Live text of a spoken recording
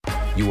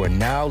You are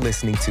now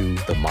listening to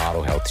The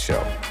Model Health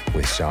Show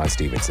with Sean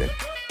Stevenson.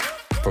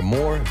 For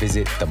more,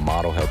 visit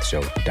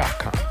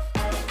themodelhealthshow.com.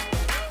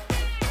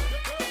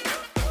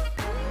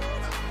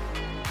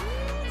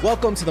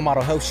 Welcome to The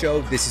Model Health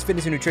Show. This is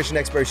fitness and nutrition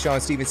expert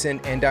Sean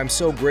Stevenson, and I'm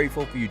so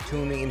grateful for you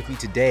tuning in with me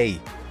today.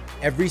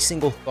 Every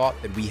single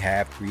thought that we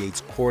have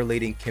creates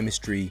correlating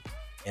chemistry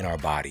in our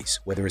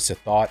bodies, whether it's a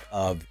thought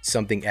of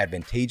something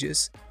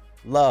advantageous,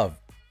 love,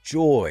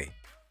 joy,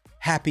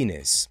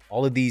 happiness,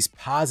 all of these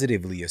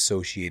positively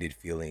associated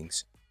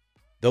feelings,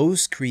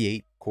 those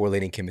create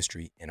correlating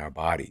chemistry in our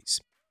bodies.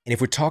 And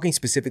if we're talking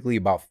specifically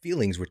about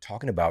feelings, we're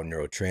talking about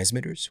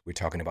neurotransmitters, we're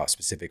talking about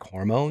specific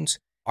hormones.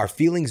 Our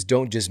feelings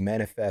don't just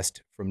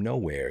manifest from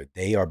nowhere.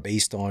 They are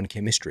based on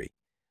chemistry,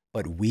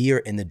 but we are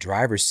in the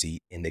driver's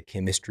seat in the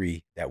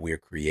chemistry that we're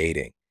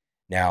creating.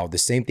 Now, the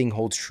same thing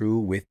holds true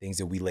with things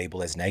that we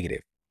label as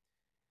negative.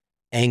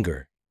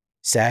 Anger,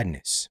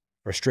 sadness,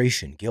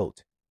 frustration,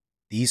 guilt.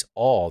 These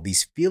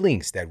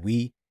feelings that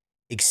we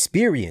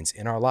experience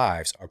in our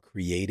lives are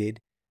created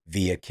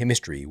via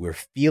chemistry. We're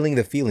feeling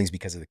the feelings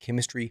because of the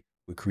chemistry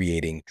we're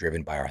creating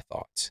driven by our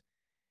thoughts.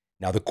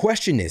 Now, the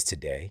question is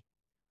today,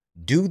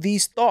 do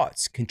these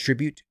thoughts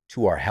contribute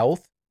to our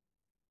health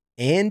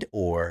and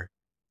or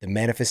the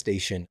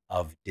manifestation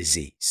of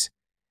disease?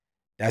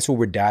 That's what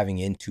we're diving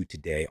into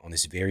today on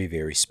this very,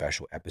 very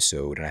special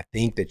episode. And I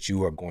think that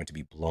you are going to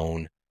be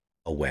blown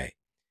away.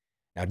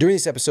 Now, during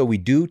this episode, we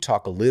do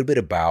talk a little bit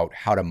about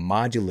how to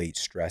modulate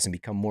stress and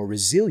become more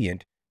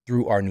resilient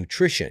through our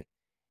nutrition.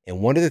 And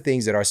one of the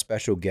things that our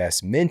special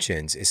guest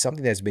mentions is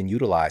something that's been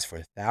utilized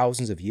for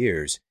thousands of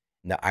years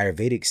in the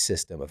Ayurvedic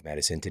system of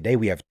medicine. Today,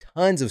 we have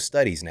tons of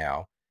studies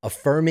now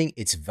affirming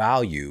its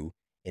value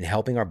in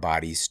helping our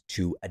bodies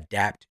to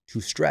adapt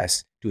to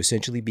stress to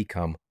essentially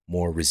become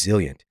more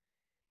resilient.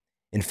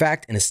 In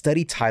fact, in a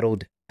study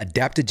titled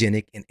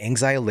Adaptogenic and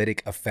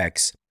Anxiolytic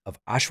Effects of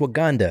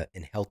Ashwagandha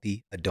in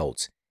Healthy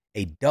Adults,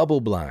 a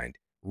double-blind,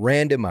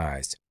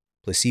 randomized,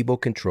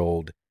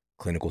 placebo-controlled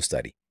clinical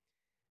study.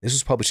 This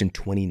was published in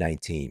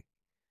 2019.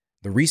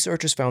 The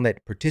researchers found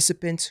that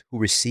participants who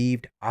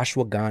received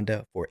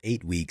ashwagandha for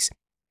 8 weeks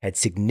had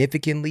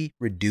significantly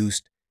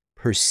reduced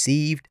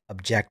perceived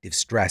objective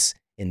stress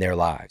in their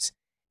lives.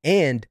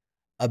 And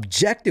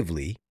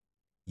objectively,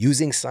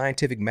 using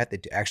scientific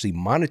method to actually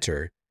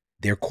monitor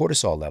their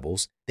cortisol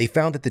levels, they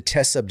found that the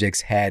test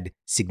subjects had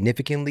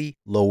significantly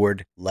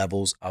lowered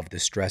levels of the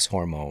stress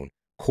hormone,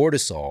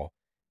 cortisol,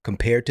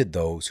 compared to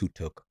those who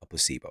took a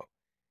placebo.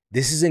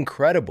 This is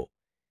incredible.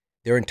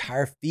 There are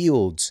entire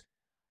fields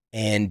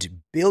and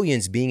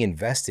billions being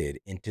invested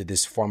into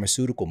this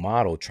pharmaceutical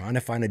model, trying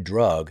to find a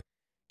drug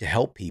to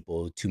help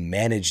people to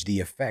manage the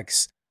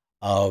effects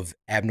of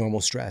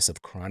abnormal stress,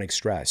 of chronic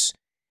stress.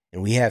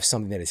 And we have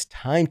something that is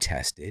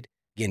time-tested,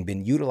 again,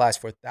 been utilized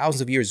for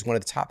thousands of years as one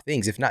of the top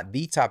things, if not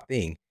the top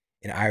thing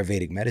in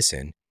Ayurvedic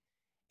medicine,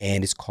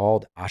 and it's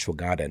called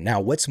ashwagandha. Now,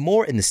 what's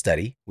more in the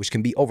study, which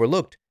can be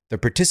overlooked, the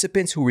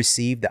participants who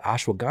received the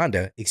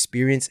ashwagandha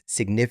experienced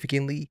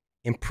significantly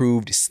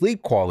improved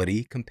sleep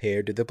quality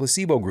compared to the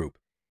placebo group.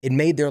 It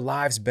made their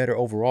lives better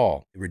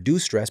overall. It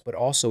reduced stress, but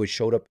also it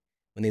showed up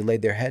when they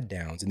laid their head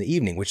down in the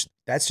evening, which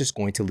that's just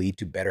going to lead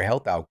to better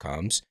health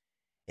outcomes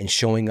and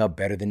showing up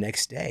better the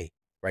next day.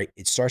 Right?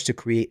 It starts to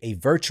create a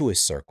virtuous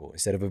circle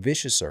instead of a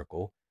vicious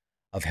circle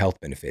of health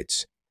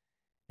benefits.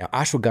 Now,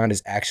 ashwagandha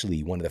is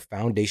actually one of the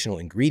foundational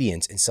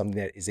ingredients in something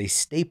that is a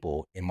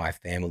staple in my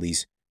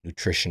family's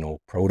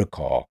nutritional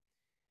protocol.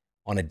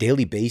 On a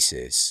daily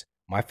basis,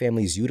 my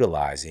family is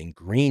utilizing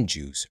green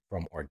juice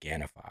from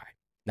Organifi.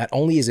 Not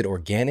only is it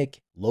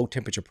organic, low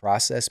temperature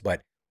process, but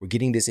we're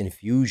getting this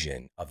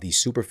infusion of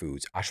these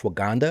superfoods,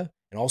 ashwagandha,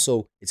 and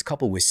also it's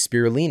coupled with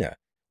spirulina,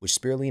 which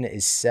spirulina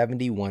is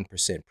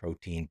 71%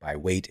 protein by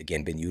weight,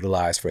 again, been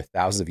utilized for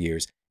thousands of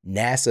years.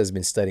 NASA has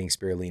been studying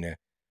spirulina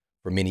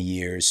for many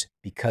years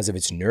because of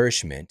its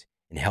nourishment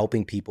and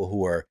helping people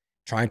who are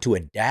trying to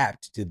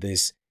adapt to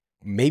this,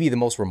 maybe the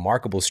most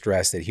remarkable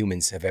stress that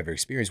humans have ever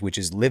experienced, which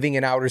is living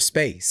in outer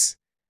space.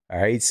 All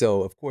right.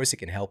 So, of course, it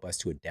can help us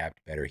to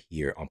adapt better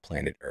here on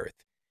planet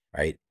Earth.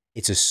 Right.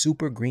 It's a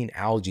super green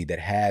algae that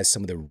has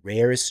some of the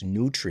rarest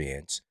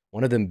nutrients,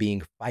 one of them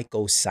being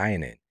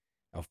phycocyanin.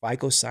 Now,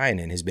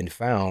 phycocyanin has been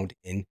found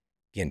in,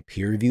 again,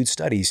 peer-reviewed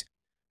studies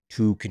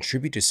to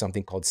contribute to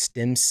something called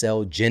stem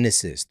cell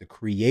genesis, the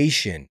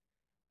creation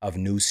of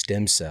new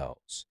stem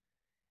cells.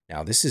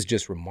 Now, this is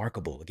just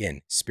remarkable.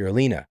 Again,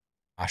 spirulina,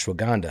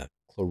 ashwagandha,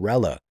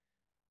 chlorella,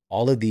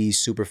 all of these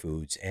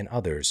superfoods and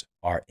others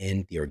are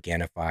in the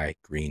Organifi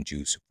green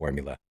juice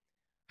formula.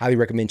 Highly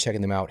recommend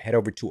checking them out. Head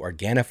over to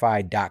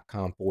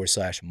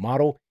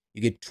Organifi.com/model.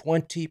 You get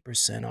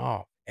 20%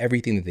 off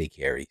everything that they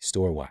carry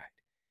store-wide.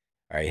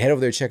 All right, head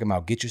over there, check them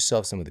out. Get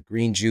yourself some of the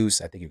green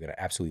juice. I think you're going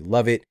to absolutely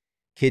love it.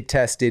 Kid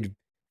tested,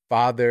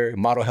 father,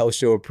 Model Health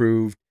Show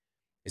approved.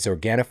 It's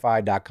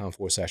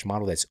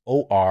Organifi.com/model. That's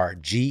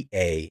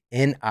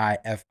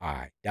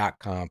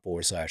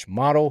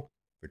ORGANIFI.com/model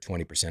for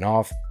 20%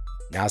 off.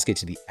 Now let's get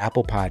to the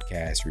Apple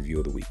Podcast review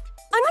of the week.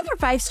 Another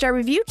 5-star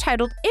review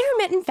titled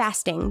Intermittent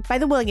Fasting by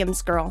the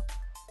Williams Girl.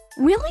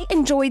 Really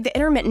enjoyed the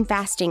intermittent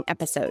fasting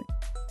episode.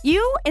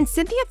 You and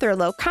Cynthia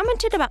Thurlow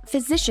commented about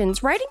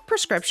physicians writing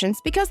prescriptions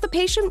because the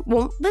patient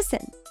won't listen.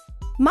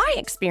 My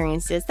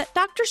experience is that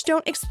doctors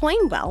don't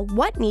explain well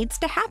what needs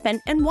to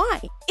happen and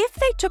why. If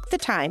they took the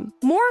time,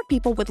 more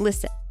people would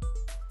listen.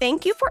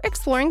 Thank you for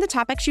exploring the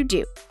topics you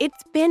do.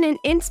 It's been an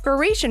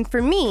inspiration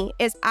for me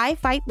as I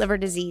fight liver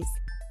disease.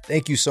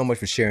 Thank you so much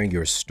for sharing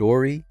your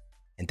story.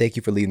 And thank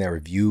you for leaving that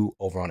review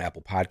over on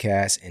Apple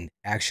Podcasts. And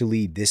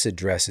actually, this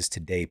addresses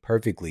today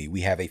perfectly.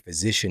 We have a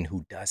physician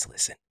who does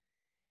listen.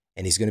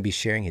 And he's going to be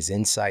sharing his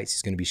insights.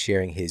 He's going to be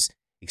sharing his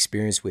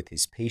experience with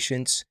his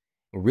patients.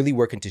 We're really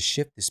working to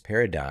shift this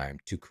paradigm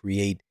to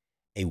create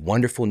a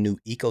wonderful new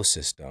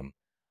ecosystem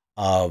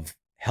of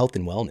health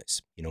and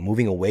wellness,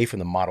 moving away from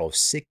the model of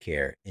sick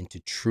care into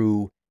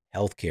true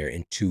healthcare,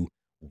 into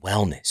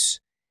wellness.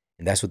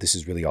 And that's what this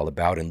is really all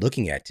about. And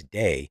looking at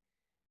today,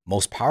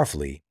 most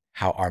powerfully,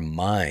 how our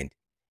mind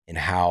and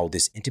how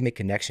this intimate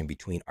connection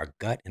between our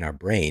gut and our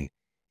brain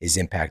is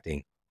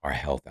impacting our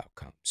health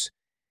outcomes.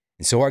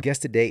 And so our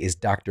guest today is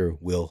Dr.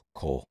 Will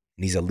Cole,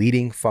 and he's a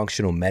leading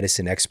functional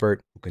medicine expert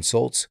who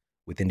consults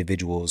with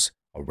individuals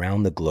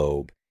around the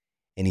globe.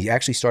 And he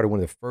actually started one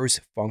of the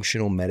first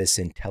functional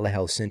medicine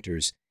telehealth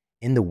centers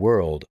in the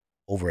world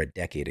over a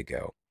decade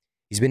ago.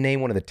 He's been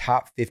named one of the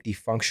top 50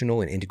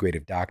 functional and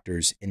integrative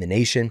doctors in the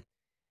nation.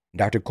 And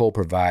Dr. Cole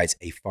provides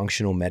a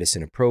functional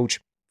medicine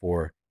approach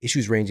for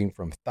issues ranging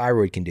from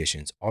thyroid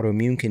conditions,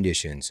 autoimmune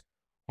conditions,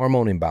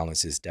 hormone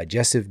imbalances,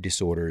 digestive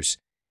disorders,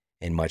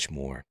 and much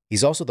more.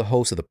 He's also the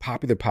host of the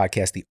popular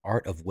podcast, The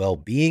Art of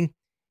Well-Being,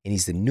 and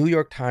he's the New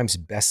York Times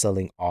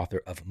bestselling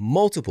author of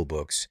multiple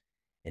books.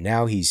 And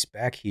now he's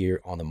back here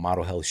on the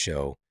Model Health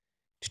Show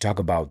to talk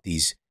about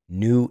these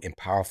new and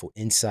powerful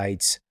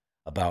insights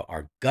about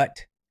our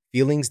gut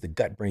feelings, the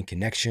gut-brain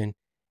connection,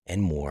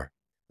 and more.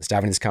 Let's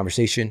dive into this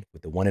conversation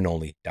with the one and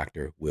only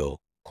Dr. Will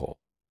Cole.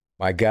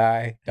 My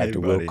guy, Dr.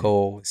 Will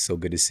Cole, it's so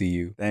good to see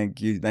you.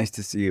 Thank you. Nice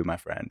to see you, my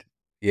friend.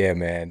 Yeah,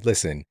 man.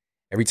 Listen,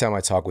 every time I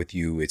talk with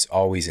you, it's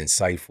always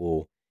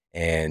insightful.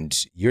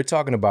 And you're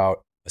talking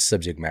about a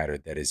subject matter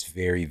that is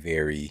very,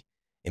 very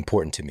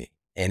important to me.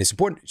 And it's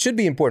important, it should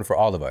be important for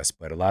all of us,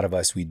 but a lot of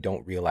us, we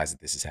don't realize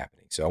that this is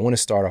happening. So I want to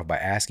start off by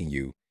asking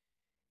you,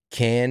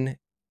 can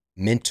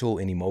mental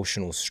and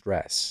emotional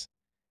stress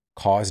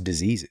cause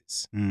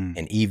diseases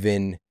and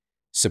even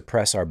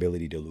suppress our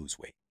ability to lose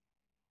weight?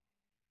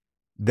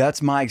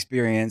 That's my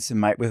experience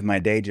with my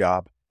day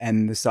job.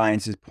 And the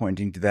science is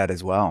pointing to that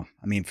as well.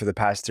 I mean, for the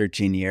past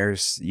 13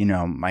 years,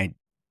 my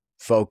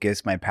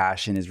focus, my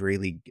passion is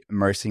really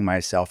immersing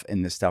myself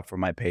in this stuff for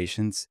my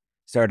patients.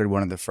 Started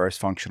one of the first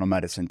functional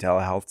medicine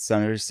telehealth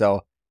centers.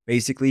 So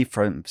basically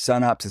from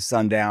sun up to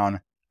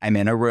sundown, I'm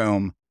in a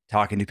room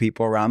talking to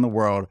people around the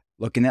world,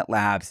 looking at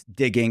labs,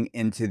 digging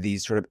into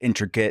these sort of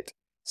intricate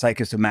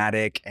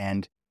psychosomatic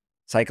and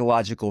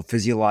psychological,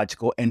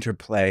 physiological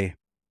interplay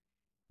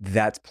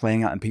that's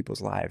playing out in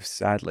people's lives,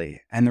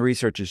 sadly. And the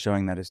research is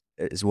showing that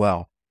as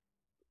well.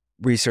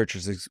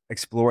 Researchers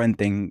exploring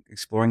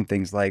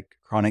things like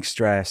chronic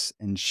stress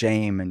and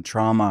shame and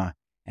trauma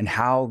and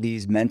how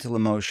these mental,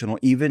 emotional,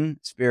 even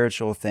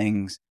spiritual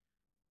things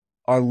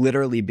are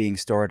literally being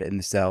stored in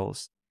the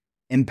cells,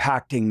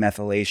 impacting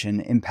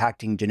methylation,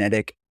 impacting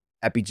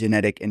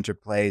epigenetic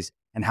interplays,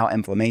 and how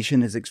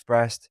inflammation is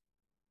expressed,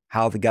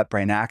 how the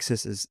gut-brain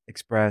axis is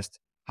expressed,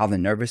 how the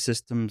nervous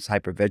system's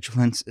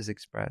hypervigilance is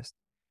expressed.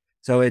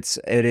 So it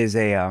is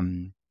a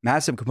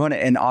massive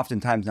component and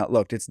oftentimes not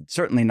looked. It's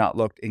certainly not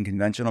looked in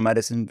conventional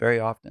medicine very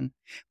often,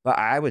 but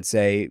I would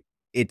say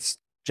it's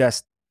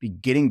just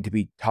beginning to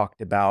be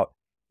talked about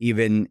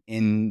even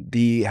in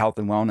the health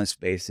and wellness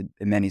space in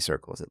many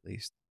circles, at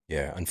least.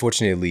 Yeah,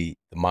 unfortunately,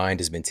 the mind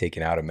has been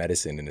taken out of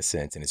medicine in a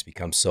sense, and it's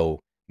become so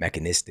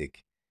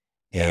mechanistic.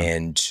 Yeah.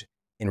 And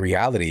in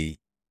reality,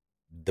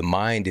 the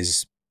mind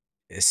is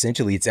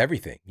essentially, it's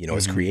everything.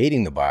 It's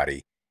creating the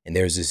body, and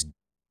there's this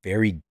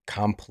very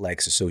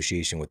complex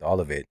association with all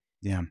of it.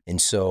 Yeah.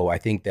 And so I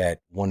think that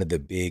one of the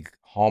big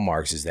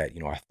hallmarks is that,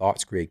 our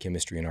thoughts create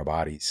chemistry in our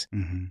bodies.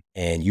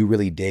 And you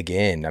really dig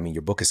in. I mean,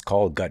 your book is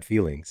called Gut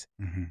Feelings,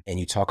 and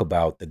you talk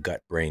about the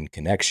gut-brain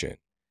connection.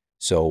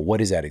 So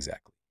what is that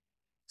exactly?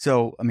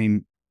 So, I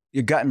mean,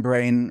 your gut and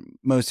brain,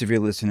 most of your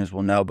listeners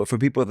will know, but for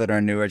people that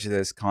are newer to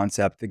this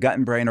concept, the gut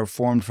and brain are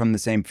formed from the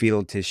same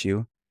fetal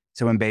tissue.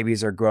 So when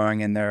babies are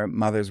growing in their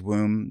mother's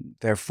womb,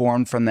 they're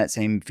formed from that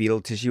same fetal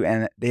tissue,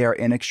 and they are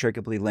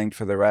inextricably linked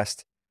for the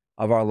rest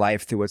of our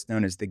life through what's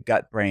known as the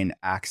gut-brain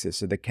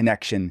axis, or the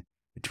connection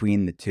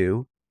between the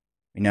two.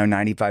 We know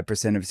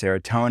 95% of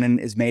serotonin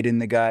is made in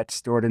the gut,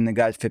 stored in the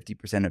gut.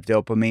 50% of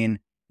dopamine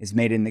is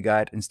made in the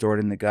gut and stored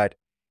in the gut.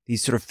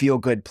 These sort of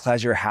feel-good,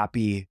 pleasure,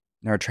 happy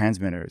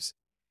neurotransmitters.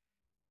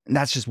 And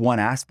that's just one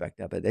aspect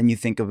of it. Then you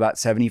think about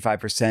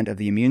 75% of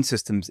the immune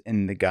system's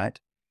in the gut.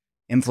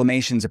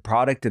 Inflammation is a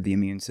product of the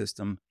immune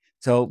system.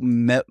 So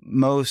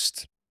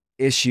most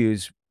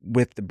issues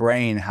with the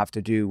brain have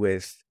to do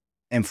with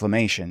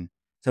inflammation.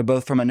 So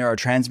both from a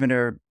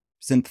neurotransmitter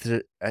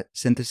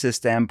synthesis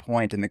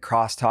standpoint and the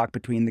crosstalk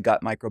between the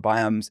gut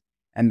microbiomes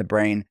and the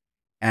brain,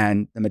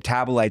 and the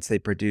metabolites they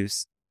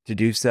produce to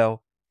do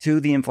so, to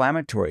the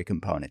inflammatory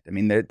component. I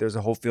mean, there's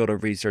a whole field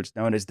of research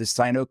known as the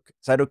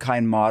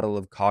cytokine model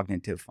of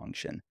cognitive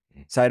function.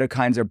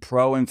 Cytokines are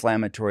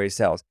pro-inflammatory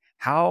cells.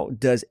 How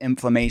does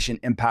inflammation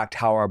impact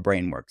how our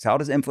brain works? How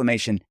does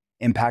inflammation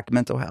impact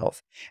mental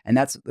health? And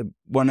that's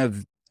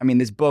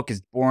this book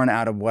is born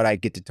out of what I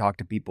get to talk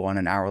to people on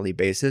an hourly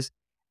basis.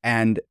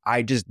 And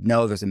I just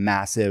know there's a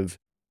massive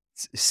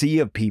sea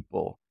of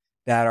people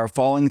that are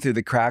falling through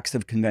the cracks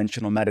of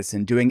conventional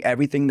medicine, doing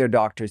everything their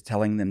doctor's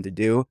telling them to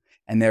do,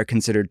 and they're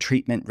considered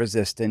treatment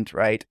resistant,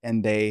 right?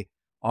 And they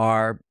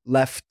are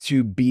left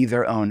to be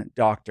their own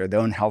doctor, their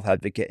own health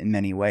advocate in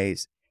many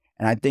ways.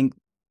 And I think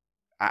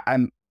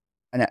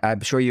and I'm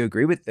sure you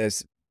agree with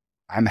this,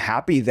 I'm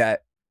happy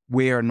that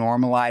we are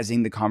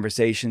normalizing the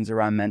conversations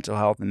around mental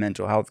health and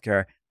mental health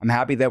care. I'm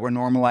happy that we're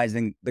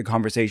normalizing the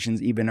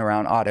conversations even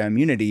around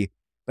autoimmunity.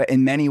 But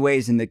in many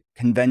ways, in the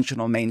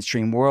conventional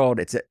mainstream world,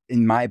 it's,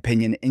 in my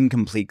opinion,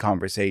 incomplete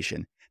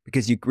conversation,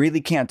 because you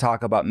really can't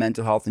talk about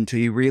mental health until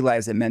you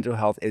realize that mental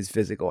health is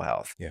physical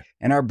health. Yeah.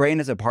 And our brain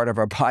is a part of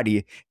our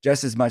body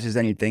just as much as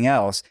anything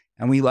else.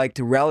 And we like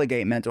to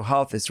relegate mental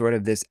health as sort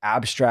of this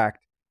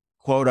abstract,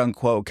 quote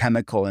unquote,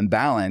 chemical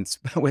imbalance,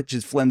 which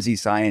is flimsy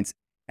science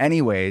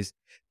anyways,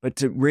 but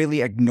to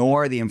really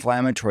ignore the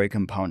inflammatory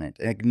component,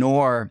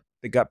 ignore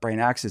the gut-brain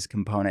axis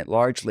component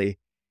largely,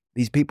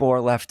 these people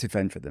are left to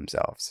fend for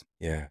themselves.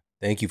 Yeah.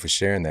 Thank you for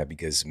sharing that,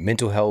 because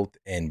mental health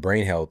and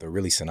brain health are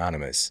really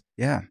synonymous.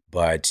 Yeah.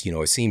 But,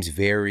 it seems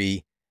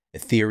very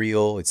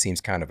ethereal. It seems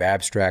kind of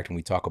abstract when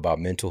we talk about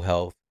mental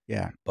health.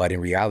 Yeah. But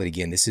in reality,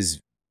 again, this is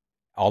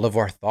all of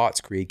our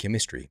thoughts create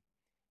chemistry.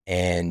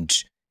 And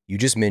you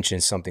just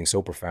mentioned something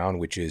so profound,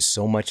 which is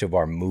so much of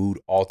our mood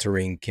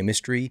altering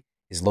chemistry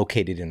is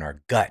located in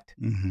our gut,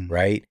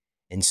 right?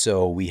 And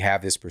so we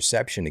have this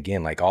perception,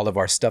 again, like all of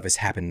our stuff is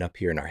happening up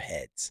here in our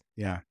heads.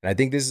 Yeah. And I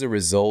think this is a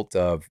result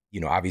of,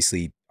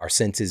 obviously our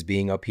senses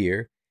being up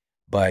here,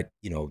 but,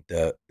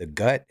 the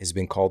gut has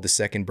been called the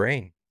second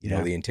brain,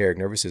 the enteric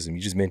nervous system.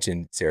 You just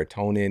mentioned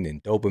serotonin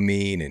and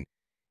dopamine, and,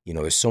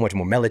 there's so much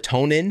more.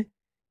 Melatonin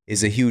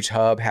is a huge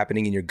hub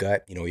happening in your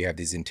gut. You have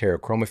these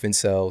enterochromaffin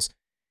cells.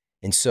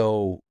 And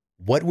so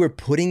what we're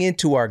putting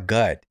into our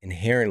gut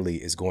inherently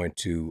is going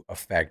to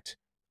affect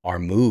our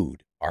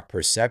mood, our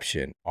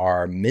perception,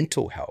 our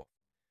mental health,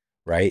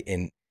 right?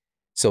 And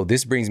so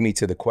this brings me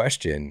to the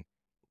question,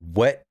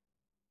 what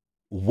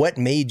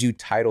made you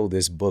title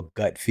this book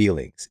Gut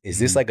Feelings? Is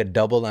this like a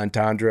double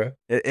entendre?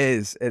 It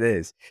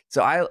is.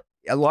 So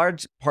a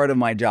large part of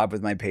my job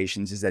with my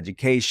patients is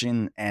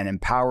education and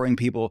empowering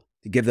people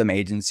to give them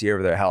agency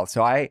over their health.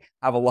 So I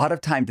have a lot of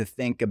time to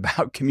think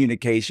about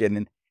communication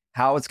and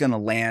how it's going to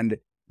land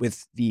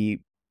with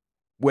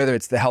whether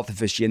it's the health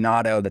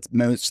aficionado, that's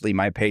mostly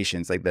my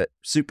patients, like the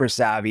super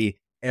savvy,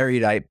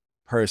 erudite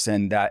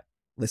person that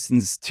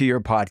listens to your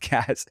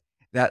podcast,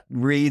 that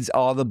reads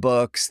all the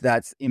books,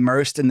 that's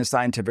immersed in the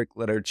scientific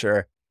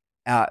literature,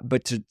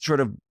 but to sort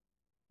of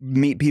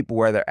meet people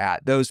where they're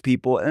at, those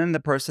people, and then the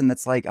person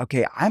that's like,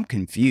 okay, I'm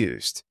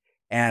confused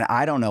and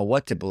I don't know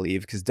what to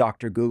believe, because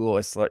Dr. Google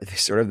is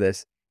sort of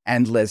this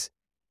endless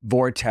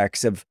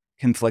vortex of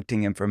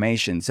conflicting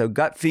information. So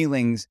Gut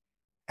Feelings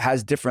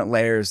has different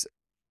layers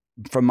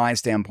from my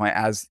standpoint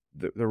as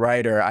the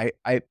writer.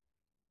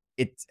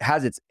 It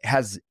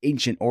has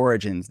ancient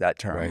origins, that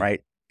term,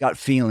 right? Gut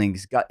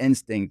feelings, gut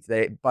instincts,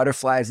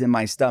 butterflies in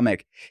my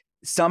stomach.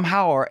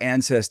 Somehow our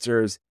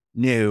ancestors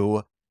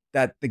knew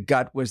that the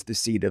gut was the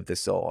seat of the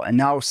soul. And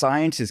now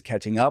science is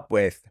catching up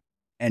with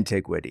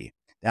antiquity.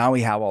 Now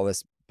we have all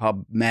this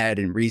PubMed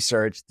and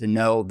research to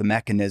know the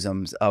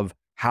mechanisms of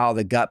how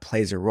the gut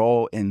plays a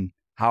role in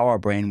how our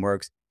brain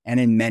works and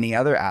in many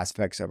other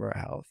aspects of our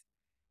health.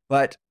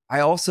 But I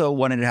also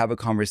wanted to have a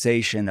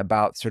conversation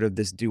about sort of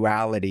this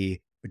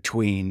duality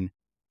between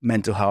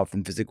mental health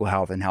and physical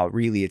health, and how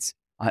really it's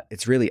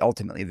really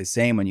ultimately the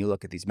same when you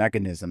look at these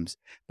mechanisms.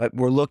 But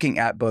we're looking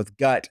at both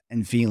gut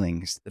and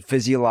feelings, the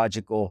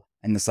physiological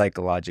and the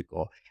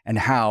psychological, and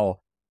how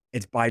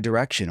it's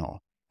bidirectional.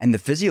 And the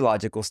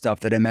physiological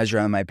stuff that I measure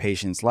on my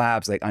patients'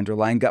 labs, like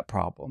underlying gut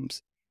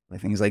problems,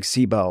 like things like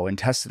SIBO,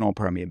 intestinal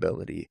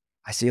permeability.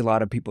 I see a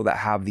lot of people that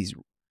have these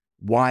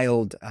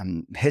wild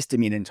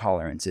histamine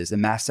intolerances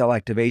and mast cell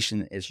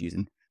activation issues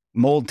and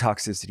mold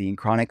toxicity and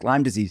chronic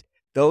Lyme disease.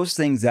 Those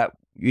things that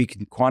you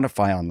can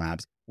quantify on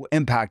labs will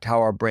impact how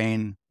our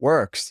brain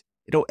works.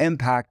 It'll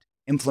impact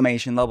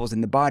inflammation levels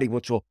in the body,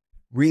 which will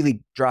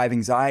really drive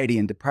anxiety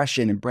and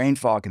depression and brain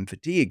fog and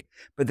fatigue.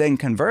 But then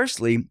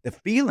conversely, the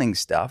feeling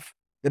stuff,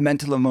 the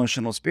mental,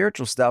 emotional,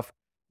 spiritual stuff,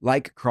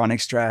 like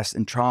chronic stress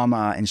and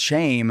trauma and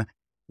shame,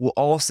 will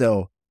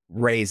also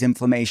raise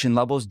inflammation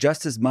levels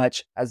just as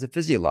much as the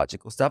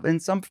physiological stuff,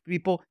 and some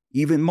people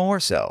even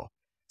more so.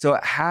 So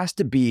it has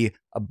to be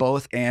a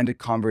both and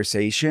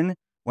conversation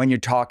when you're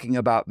talking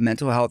about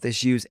mental health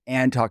issues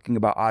and talking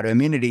about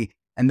autoimmunity.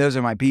 And those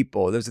are my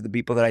people. Those are the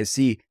people that I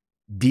see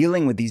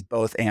dealing with these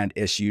both and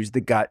issues,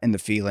 the gut and the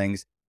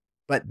feelings,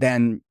 but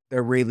then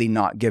they're really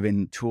not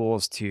given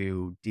tools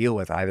to deal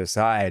with either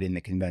side in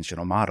the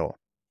conventional model.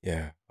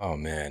 Yeah. Oh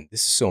man,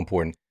 this is so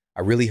important.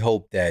 I really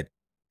hope that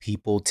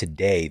people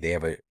today they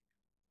have a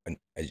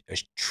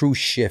true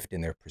shift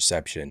in their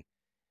perception,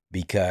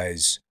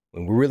 because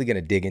when we're really going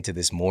to dig into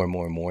this more and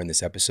more and more in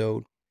this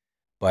episode,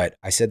 but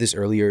I said this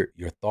earlier,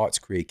 your thoughts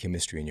create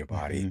chemistry in your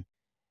body. Hmm.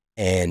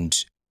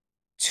 And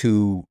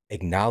to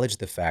acknowledge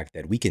the fact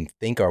that we can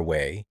think our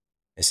way,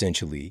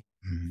 essentially,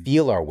 Hmm.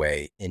 feel our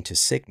way into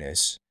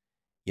sickness.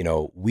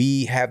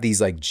 We have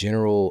these like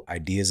general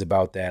ideas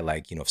about that.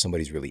 Like, if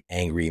somebody's really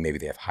angry, maybe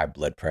they have high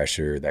blood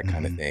pressure, that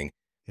kind of Hmm. thing.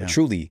 But Yeah.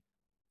 truly,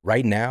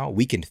 right now,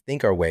 we can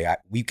think our way.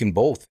 We can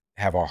both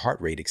have our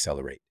heart rate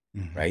accelerate,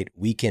 Hmm. right?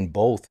 We can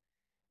both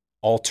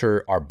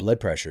alter our blood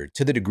pressure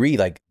to the degree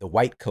like the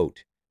white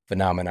coat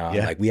phenomenon.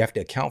 Yeah. Like we have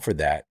to account for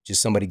that.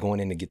 Just somebody going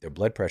in to get their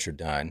blood pressure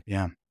done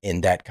Yeah.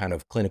 in that kind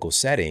of clinical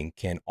setting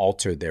can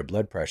alter their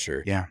blood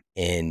pressure Yeah.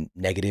 in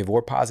negative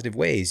or positive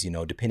ways,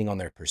 depending on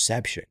their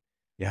perception.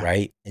 Yeah.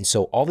 Right. And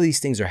so all of these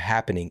things are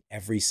happening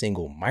every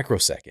single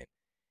microsecond.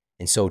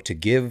 And so to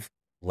give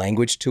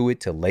language to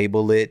it, to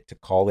label it, to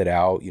call it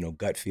out,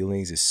 gut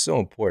feelings is so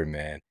important,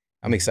 man.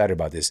 I'm Mhm. excited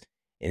about this.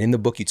 And in the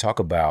book, you talk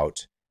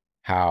about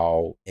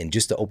how, and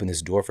just to open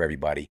this door for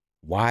everybody,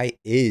 why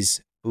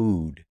is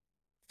food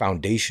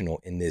foundational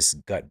in this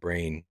gut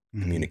brain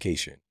Mhm.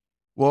 communication?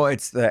 Well,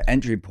 it's the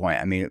entry point.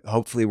 I mean,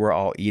 hopefully we're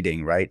all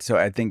eating, right? So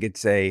I think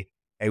it's a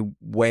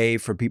way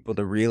for people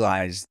to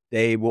realize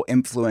they will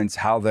influence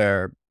how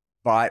their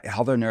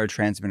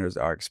neurotransmitters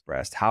are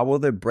expressed. How will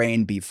their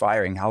brain be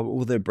firing? How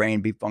will their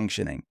brain be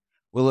functioning?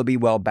 Will it be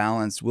well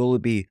balanced? Will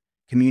it be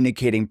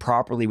communicating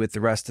properly with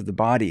the rest of the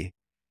body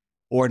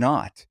or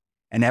not?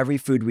 And every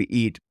food we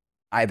eat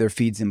either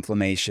feeds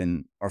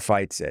inflammation or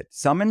fights it.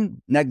 Some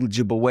in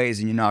negligible ways,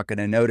 and you're not going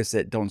to notice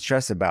it. Don't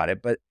stress about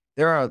it. But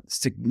there are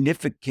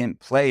significant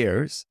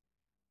players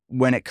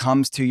when it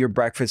comes to your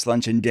breakfast,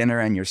 lunch, and dinner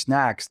and your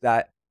snacks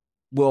that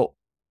will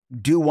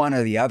do one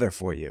or the other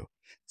for you.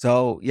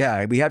 So,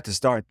 yeah, we have to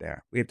start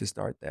there. We have to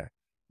start there.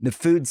 The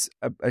food's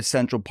a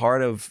central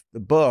part of the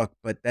book,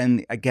 but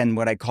then again,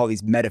 what I call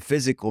these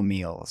metaphysical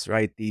meals,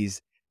 right?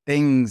 These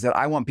things that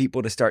I want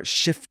people to start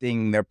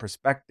shifting their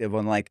perspective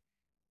on, like,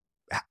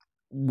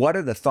 what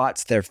are the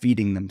thoughts they're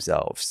feeding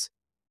themselves?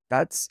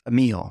 That's a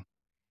meal.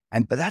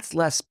 But that's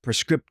less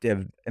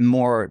prescriptive and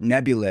more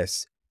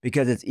nebulous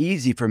because it's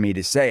easy for me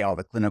to say all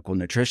the clinical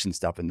nutrition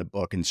stuff in the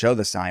book and show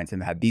the science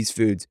and have these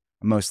foods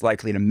are most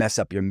likely to mess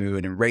up your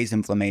mood and raise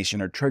inflammation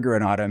or trigger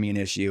an autoimmune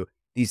issue.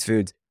 These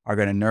foods are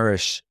going to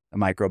nourish the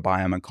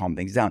microbiome and calm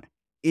things down.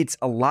 It's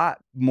a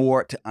lot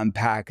more to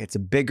unpack. It's a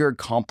bigger,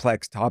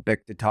 complex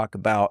topic to talk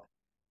about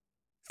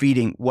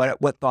feeding. What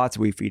thoughts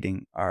are we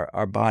feeding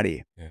our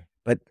body? Yeah.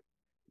 But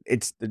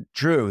it's the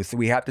truth.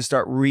 We have to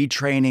start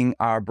retraining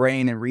our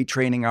brain and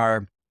retraining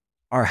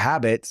our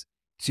habits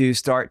to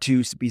start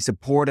to be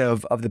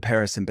supportive of the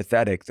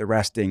parasympathetic, the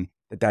resting,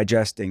 the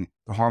digesting,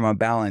 the hormone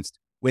balanced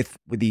with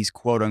these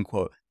quote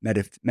unquote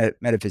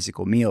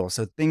metaphysical meals.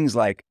 So things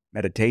like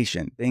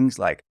meditation, things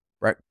like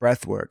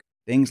breath work,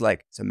 things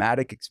like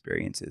somatic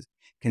experiences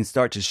can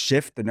start to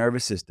shift the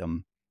nervous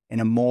system in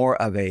a more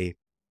of a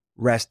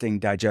resting,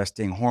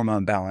 digesting,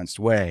 hormone balanced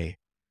way,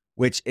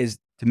 which is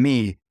to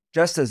me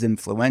just as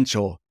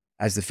influential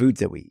as the foods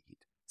that we eat.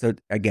 So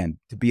again,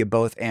 to be a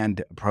both and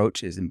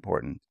approach is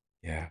important.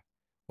 Yeah.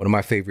 One of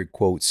my favorite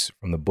quotes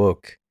from the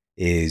book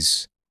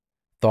is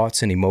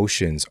thoughts and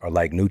emotions are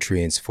like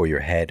nutrients for your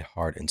head,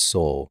 heart, and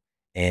soul.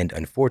 And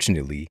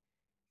unfortunately,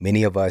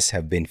 many of us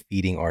have been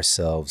feeding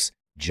ourselves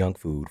junk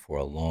food for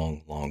a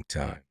long, long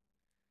time.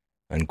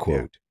 Yeah.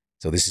 Unquote.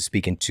 So this is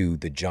speaking to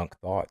the junk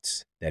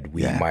thoughts that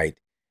we Yeah. might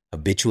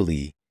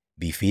habitually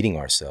be feeding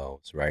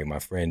ourselves, right? My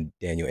friend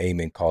Daniel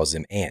Amen calls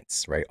them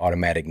ants, right?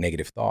 Automatic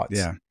negative thoughts.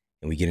 Yeah.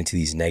 And we get into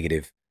these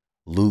negative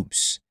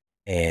loops.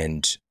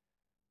 And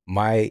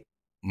my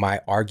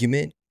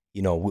argument,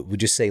 would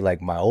just say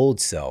like my old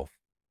self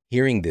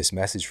hearing this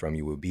message from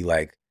you would be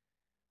like,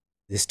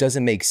 this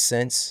doesn't make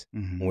sense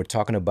Hmm. when we're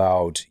talking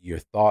about your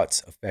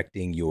thoughts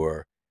affecting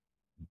your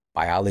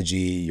biology,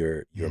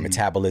 your Hmm.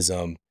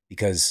 metabolism,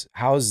 because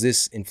how is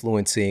this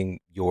influencing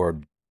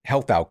your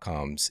health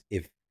outcomes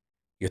if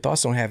your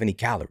thoughts don't have any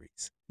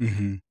calories?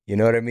 Hmm. You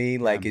know what I mean?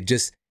 Yeah. Like it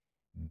just,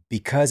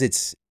 because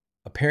it's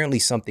apparently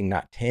something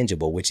not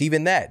tangible, which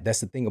even that's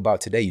the thing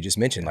about today. You just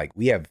mentioned, like,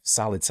 we have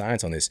solid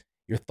science on this.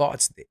 Your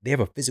thoughts, they have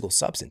a physical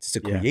substance.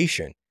 It's a Yeah.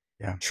 creation,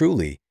 Yeah.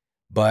 truly.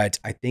 But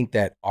I think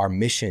that our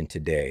mission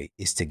today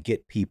is to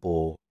get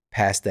people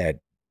past that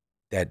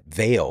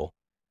veil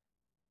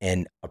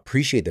and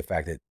appreciate the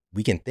fact that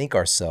we can think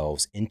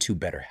ourselves into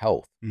better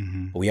health.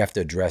 Hmm. But we have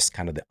to address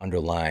kind of the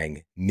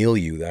underlying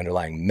milieu, the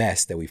underlying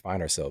mess that we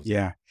find ourselves in.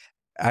 Yeah.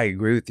 I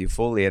agree with you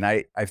fully. And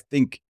I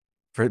think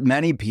for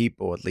many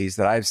people, at least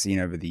that I've seen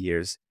over the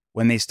years,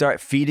 when they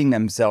start feeding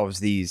themselves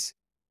these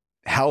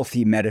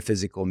healthy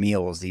metaphysical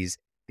meals, these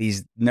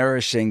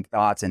nourishing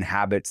thoughts and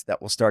habits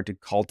that will start to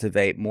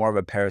cultivate more of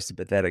a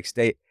parasympathetic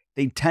state,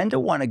 they tend to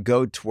want to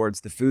go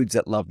towards the foods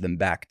that love them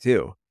back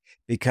too,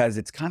 because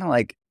it's kind of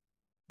like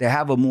they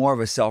have a more of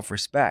a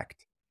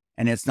self-respect.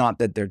 And it's not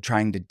that they're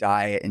trying to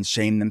diet and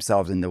shame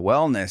themselves into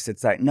wellness.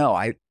 It's like,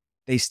 no,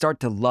 they start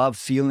to love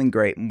feeling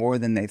great more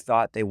than they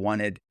thought they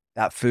wanted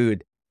that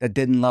food that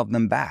didn't love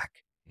them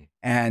back.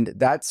 And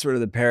that's sort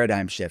of the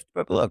paradigm shift.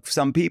 But look,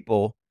 some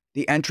people,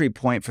 the entry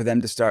point for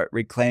them to start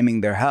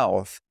reclaiming their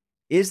health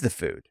is the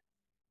food.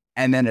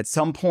 And then at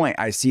some point,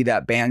 I see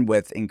that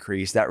bandwidth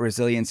increase, that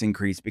resilience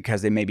increase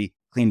because they maybe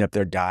cleaned up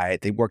their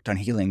diet, they worked on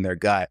healing their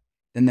gut.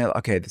 Then they're,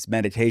 okay, this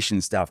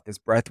meditation stuff, this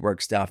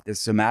breathwork stuff, this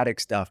somatic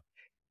stuff,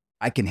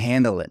 I can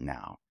handle it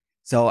now.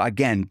 So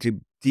again, to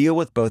deal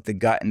with both the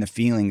gut and the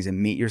feelings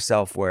and meet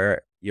yourself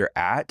where you're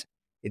at,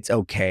 it's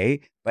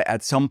okay. But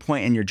at some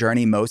point in your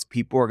journey, most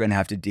people are going to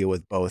have to deal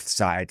with both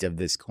sides of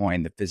this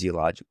coin, the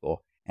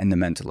physiological and the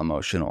mental,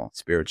 emotional,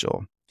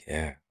 spiritual.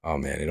 Yeah. Oh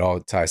man, it all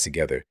ties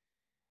together.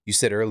 You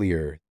said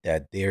earlier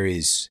that there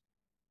is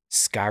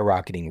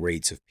skyrocketing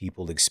rates of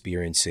people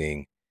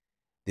experiencing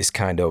this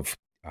kind of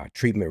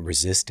treatment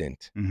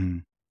resistant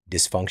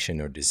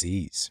dysfunction or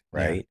disease,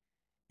 right?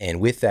 Yeah. And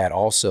with that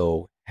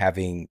also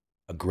having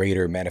a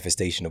greater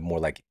manifestation of more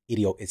like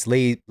it's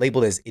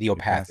labeled as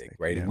idiopathic,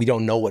 right? Yeah. We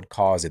don't know what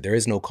caused it. There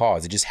is no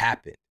cause. It just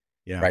happened,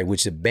 right?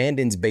 Which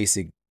abandons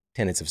basic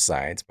tenets of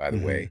science, by the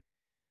way.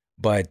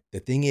 But the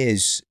thing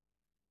is,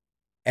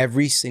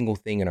 every single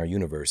thing in our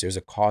universe, there's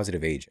a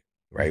causative agent,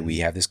 right? We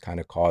have this kind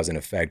of cause and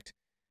effect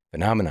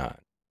phenomenon.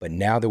 But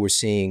now that we're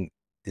seeing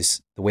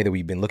this, the way that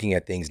we've been looking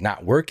at things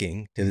not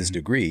working to this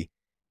degree,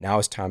 now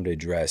it's time to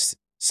address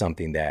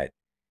something that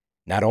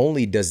not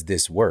only does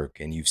this work,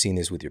 and you've seen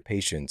this with your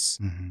patients,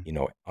 you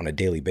know, on a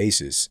daily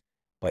basis,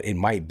 but it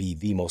might be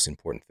the most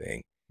important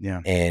thing.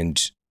 Yeah.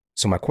 And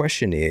so my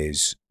question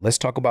is, let's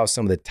talk about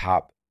some of the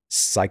top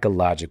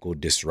psychological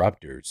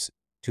disruptors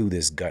to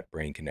this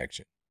gut-brain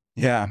connection.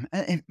 Yeah.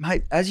 And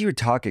as you were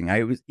talking,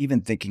 I was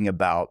even thinking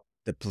about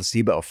the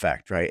placebo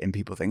effect, right? And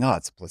people think, oh,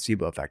 it's a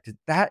placebo effect.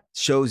 That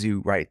shows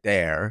you right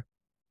there,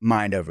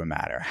 mind over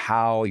matter,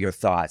 how your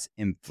thoughts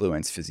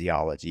influence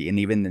physiology, and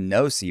even the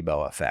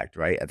nocebo effect,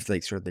 right? It's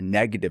like sort of the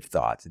negative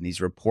thoughts and these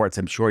reports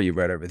I'm sure you've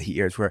read over the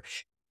years where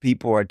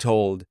people are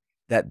told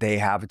that they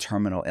have a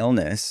terminal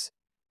illness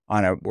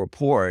on a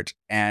report.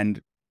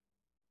 And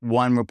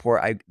one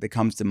report that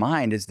comes to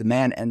mind is the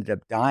man ended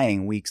up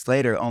dying weeks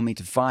later, only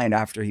to find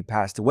after he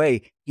passed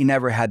away, he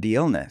never had the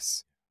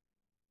illness.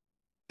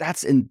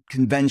 That's in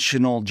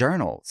conventional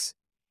journals.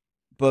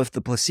 Both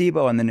the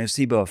placebo and the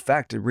nocebo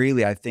effect are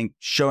really, I think,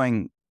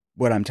 showing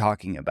what I'm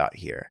talking about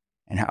here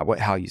and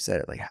how you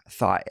said it, like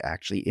thought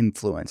actually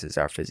influences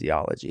our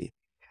physiology.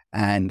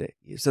 And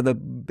so the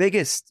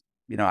biggest,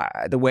 you know,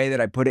 the way that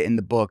I put it in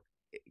the book,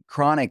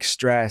 chronic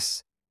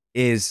stress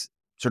is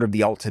sort of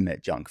the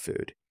ultimate junk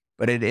food,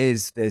 but it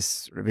is this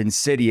sort of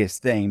insidious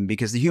thing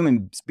because the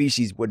human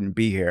species wouldn't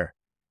be here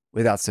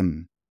without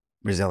some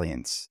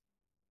resilience.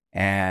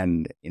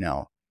 And, you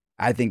know,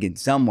 I think in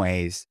some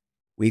ways,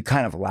 we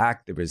kind of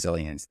lack the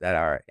resilience that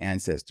our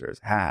ancestors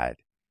had.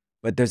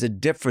 But there's a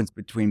difference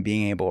between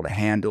being able to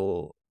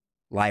handle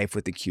life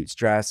with acute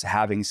stress,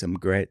 having some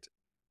grit,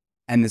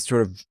 and this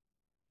sort of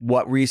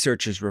what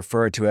researchers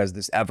refer to as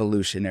this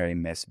evolutionary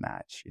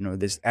mismatch, you know,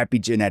 this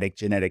epigenetic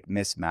genetic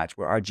mismatch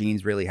where our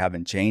genes really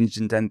haven't changed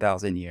in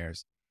 10,000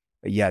 years.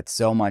 But yet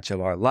so much of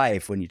our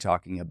life, when you're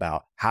talking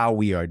about how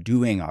we are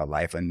doing our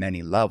life on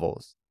many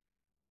levels,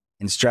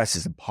 and stress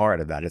is a part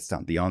of that. It's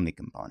not the only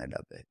component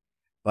of it.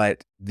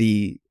 But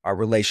our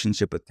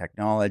relationship with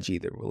technology,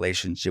 the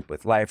relationship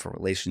with life, our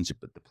relationship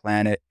with the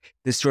planet,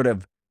 this sort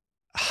of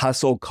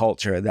hustle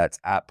culture that's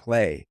at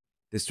play,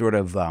 this sort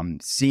of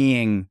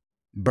seeing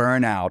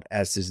burnout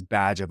as this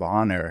badge of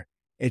honor,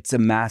 it's a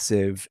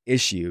massive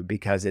issue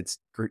because it's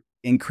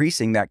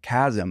increasing that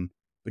chasm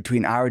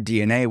between our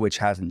DNA, which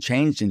hasn't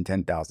changed in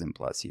 10,000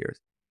 plus years,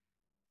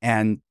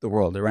 and the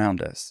world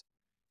around us.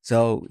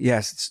 So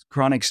yes, it's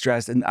chronic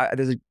stress. And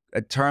there's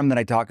a term that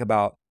I talk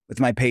about with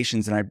my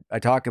patients, and I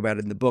talk about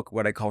it in the book,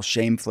 what I call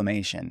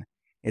shameflammation.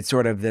 It's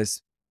sort of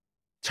this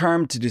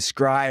term to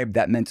describe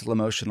that mental,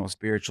 emotional,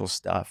 spiritual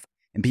stuff.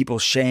 And people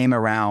shame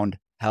around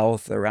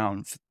health,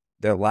 around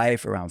their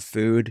life, around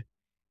food,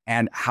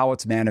 and how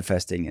it's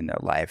manifesting in their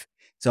life.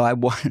 So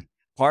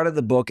part of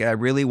the book, I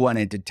really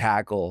wanted to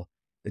tackle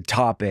the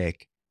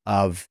topic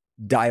of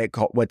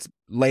what's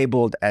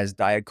labeled as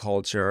diet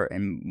culture,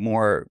 and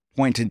more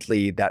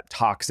pointedly, that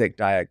toxic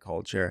diet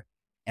culture,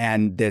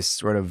 and this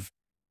sort of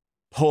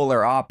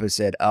polar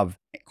opposite of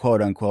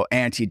quote unquote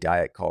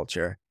anti-diet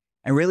culture,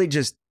 and really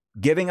just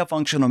giving a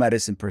functional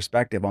medicine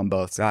perspective on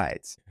both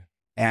sides.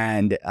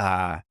 And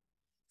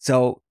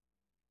so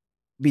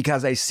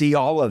because I see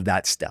all of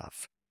that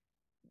stuff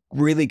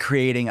really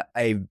creating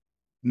a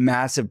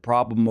massive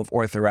problem of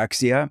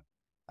orthorexia,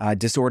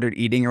 disordered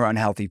eating or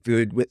unhealthy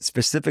food,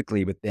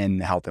 specifically within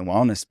the health and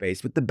wellness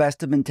space, with the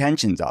best of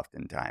intentions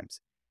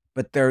oftentimes.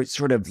 But they're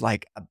sort of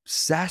like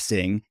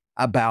obsessing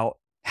about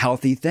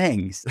healthy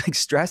things, like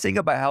stressing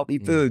about healthy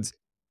foods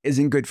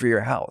isn't good for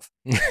your health.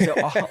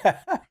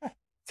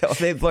 So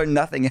they've learned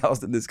nothing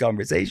else in this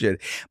conversation,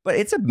 but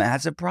it's a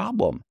massive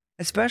problem,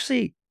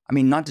 especially, I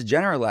mean, not to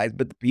generalize,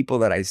 but the people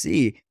that I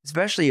see,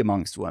 especially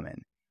amongst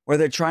women, or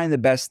they're trying the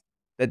best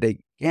that they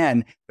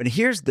can. But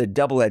here's the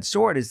double-edged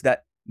sword is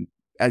that,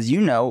 as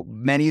you know,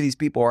 many of these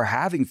people are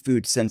having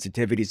food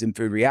sensitivities and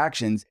food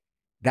reactions.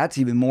 That's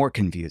even more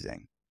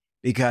confusing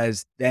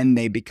because then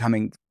they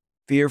becoming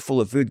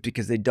fearful of foods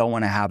because they don't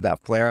want to have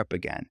that flare up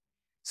again.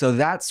 So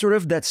that's sort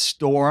of that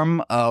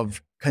storm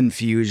of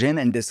confusion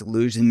and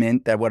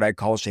disillusionment that what I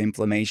call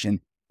shameflammation,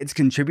 it's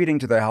contributing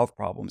to their health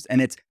problems.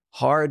 And it's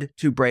hard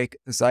to break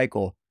the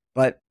cycle.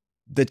 But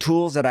the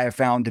tools that I have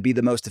found to be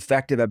the most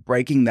effective at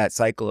breaking that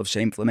cycle of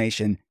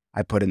shameflammation,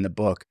 I put in the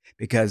book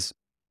because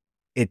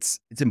it's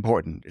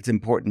important. It's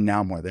important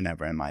now more than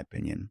ever, in my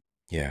opinion.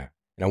 Yeah.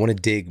 And I want to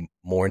dig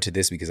more into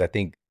this because I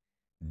think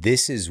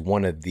this is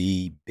one of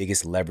the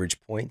biggest leverage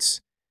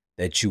points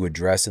that you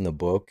address in the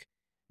book,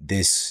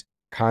 this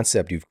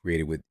concept you've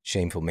created with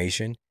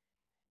shameflammation.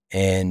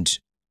 And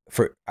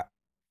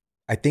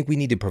I think we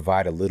need to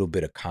provide a little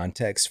bit of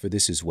context for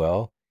this as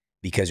well,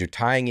 because you're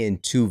tying in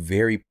two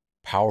very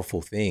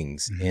powerful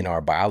things in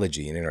our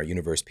biology and in our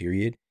universe,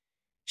 period: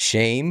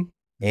 shame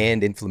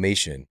and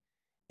inflammation.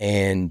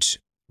 And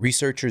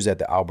researchers at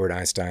the Albert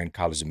Einstein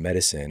College of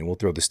Medicine, and we'll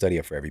throw the study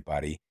up for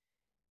everybody,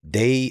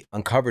 they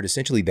uncovered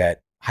essentially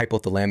that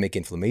hypothalamic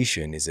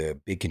inflammation is a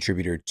big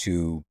contributor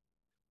to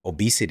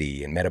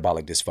obesity and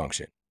metabolic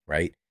dysfunction,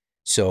 right?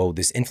 So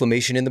this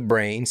inflammation in the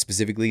brain,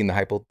 specifically in the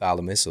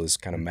hypothalamus, so this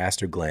kind of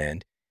master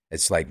gland,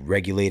 it's like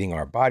regulating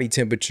our body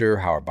temperature,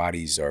 how our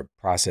bodies are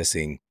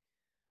processing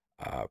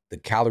the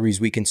calories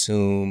we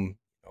consume,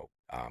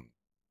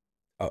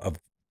 a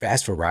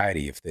vast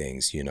variety of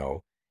things,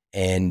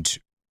 and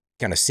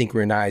kind of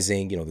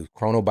synchronizing, the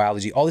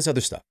chronobiology, all this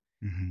other stuff.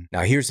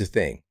 Now, here's the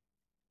thing.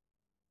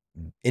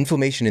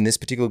 Inflammation in this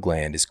particular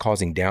gland is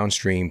causing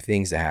downstream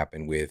things to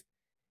happen with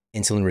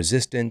insulin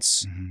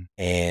resistance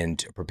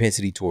and a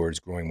propensity towards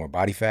growing more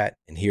body fat.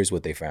 And here's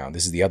what they found.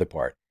 This is the other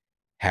part.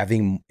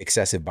 Having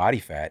excessive body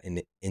fat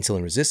and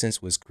insulin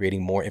resistance was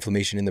creating more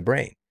inflammation in the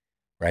brain,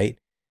 right?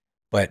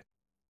 But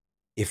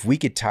if we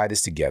could tie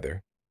this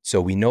together,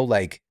 so we know,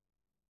 like,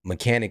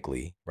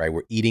 mechanically, right,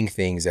 we're eating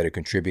things that are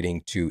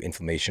contributing to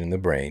inflammation in the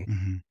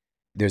brain.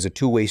 There's a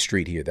two-way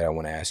street here that I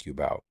want to ask you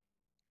about,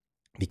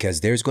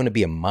 because there's going to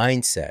be a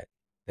mindset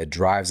that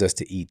drives us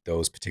to eat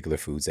those particular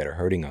foods that are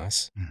hurting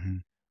us,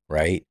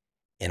 right?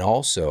 And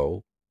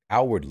also,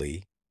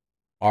 outwardly,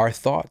 our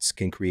thoughts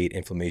can create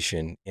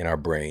inflammation in our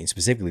brain,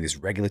 specifically this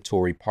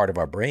regulatory part of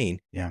our brain.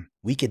 Yeah.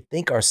 We could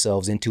think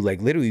ourselves into,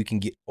 like, literally we can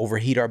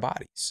overheat our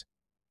bodies,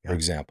 for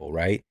example,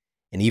 right?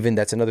 And even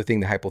that's another thing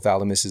the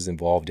hypothalamus is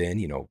involved in,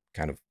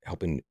 kind of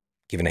helping,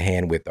 giving a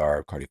hand with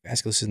our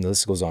cardiovascular system. The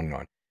list goes on and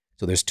on.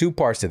 So there's two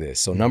parts to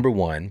this. So number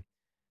one,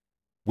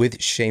 with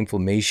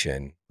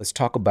shameflammation, let's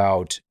talk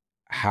about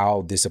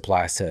how this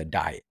applies to a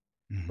diet,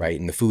 right?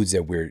 And the foods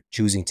that we're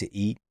choosing to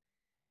eat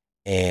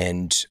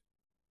and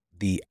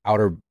the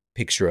outer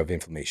picture of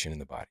inflammation in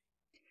the body.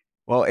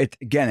 Well,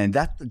 and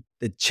that's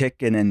the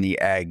chicken and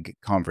the egg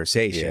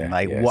conversation.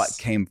 What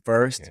came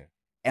first? Yeah.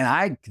 And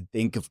I could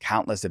think of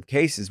countless of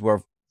cases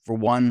where, for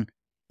one,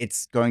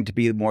 it's going to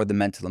be more the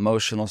mental,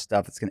 emotional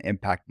stuff. It's going to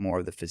impact more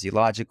of the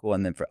physiological.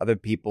 And then for other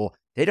people,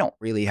 they don't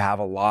really have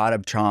a lot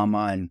of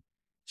trauma and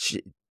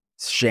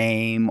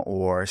shame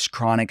or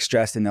chronic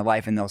stress in their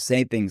life. And they'll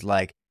say things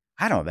like,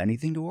 I don't have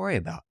anything to worry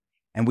about.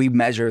 And we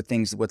measure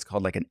things, what's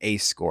called like an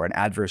ACE score, an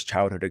adverse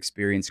childhood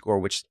experience score,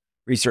 which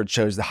research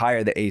shows the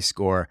higher the ACE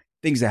score,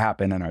 things that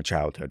happen in our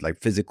childhood, like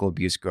physical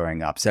abuse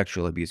growing up,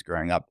 sexual abuse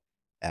growing up,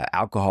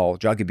 alcohol,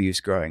 drug abuse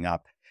growing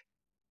up,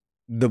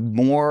 the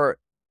more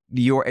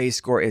your ACE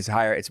score is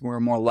higher, it's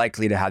more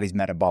likely to have these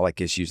metabolic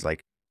issues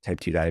like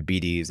type 2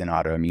 diabetes and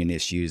autoimmune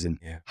issues and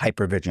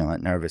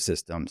hypervigilant nervous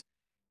systems.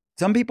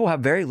 Some people have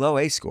very low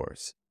ACE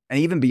scores, and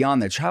even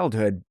beyond their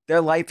childhood,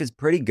 their life is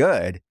pretty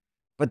good,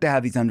 but they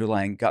have these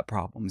underlying gut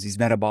problems, these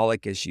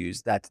metabolic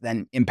issues that's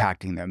then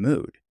impacting their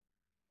mood.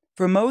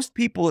 For most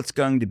people, it's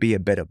going to be a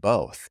bit of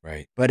both,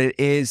 right? But it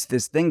is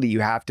this thing that you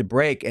have to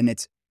break, and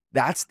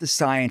that's the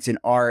science and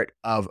art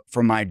of,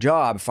 for my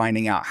job,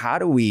 finding out how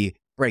do we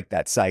break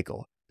that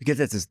cycle? Because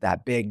it's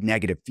that big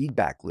negative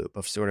feedback loop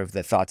of sort of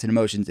the thoughts and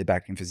emotions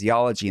impacting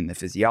physiology and the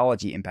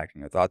physiology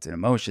impacting our thoughts and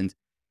emotions.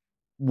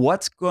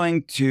 What's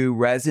going to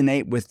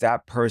resonate with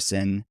that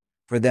person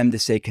for them to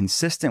stay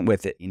consistent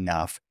with it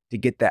enough to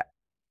get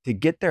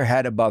their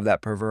head above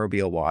that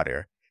proverbial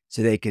water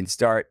so they can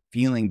start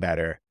feeling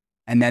better?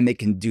 And then they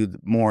can do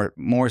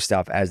more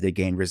stuff as they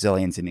gain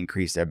resilience and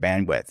increase their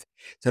bandwidth.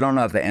 So I don't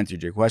know if that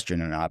answered your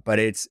question or not, but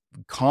it's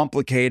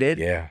complicated.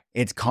 Yeah.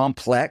 It's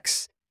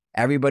complex.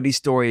 Everybody's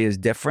story is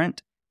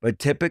different, but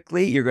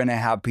typically you're going to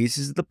have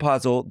pieces of the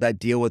puzzle that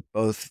deal with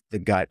both the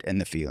gut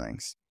and the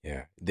feelings.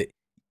 Yeah.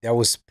 That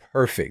was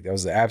perfect. That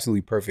was an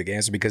absolutely perfect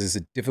answer, because it's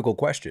a difficult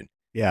question,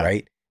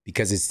 right?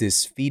 Because it's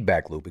this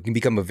feedback loop. It can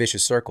become a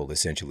vicious circle,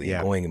 essentially,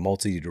 going in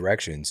multi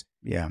directions.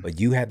 Yeah. But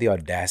you had the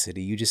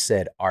audacity. You just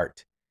said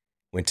art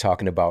when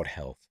talking about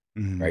health,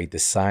 right? The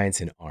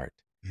science and art.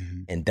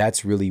 And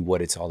that's really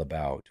what it's all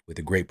about. With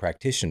a great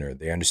practitioner,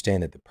 they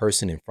understand that the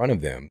person in front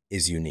of them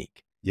is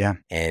unique. Yeah.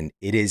 And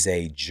it is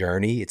a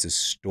journey. It's a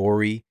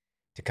story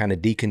to kind of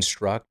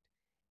deconstruct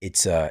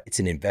it's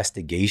an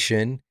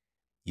investigation.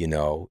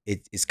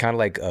 It's kind of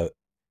like the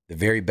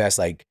very best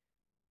like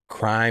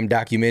crime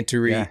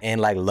documentary Yeah.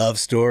 and like love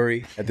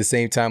story at the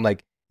same time.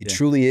 Like it Yeah.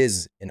 truly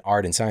is an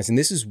art and science, and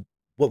this is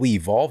what we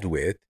evolved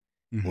with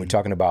when we're Mhm.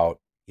 talking about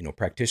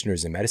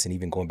practitioners in medicine,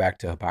 even going back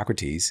to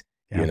Hippocrates.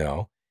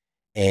 Yeah.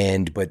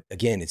 But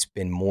again, it's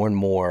been more and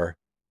more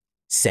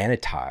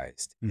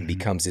sanitized and Mhm.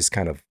 becomes this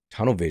kind of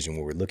tunnel vision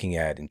where we're looking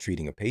at and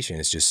treating a patient.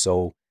 It's just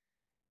so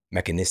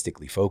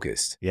mechanistically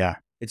focused. Yeah,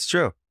 it's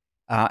true.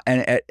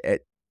 And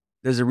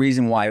there's a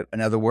reason why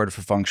another word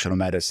for functional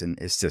medicine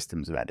is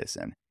systems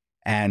medicine.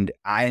 And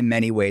I, in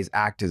many ways,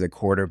 act as a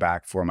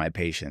quarterback for my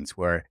patients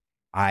where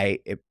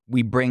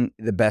we bring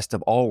the best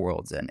of all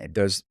worlds in. If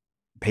there's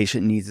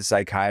patient needs a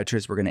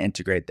psychiatrist, we're going to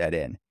integrate that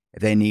in.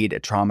 If they need a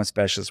trauma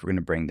specialist, we're going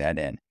to bring that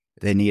in.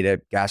 If they need a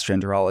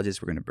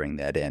gastroenterologist, we're going to bring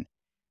that in.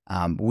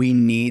 We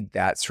need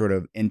that sort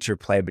of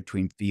interplay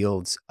between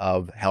fields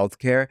of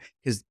healthcare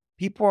because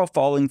people are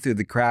falling through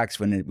the cracks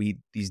when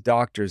these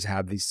doctors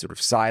have these sort of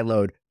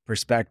siloed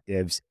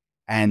perspectives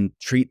and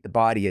treat the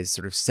body as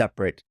sort of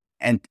separate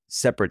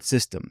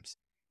systems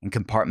and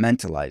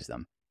compartmentalize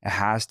them.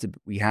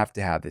 We have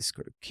to have this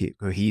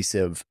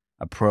cohesive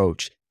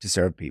approach to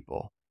serve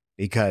people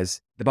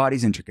because the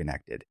body's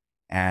interconnected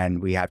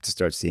and we have to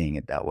start seeing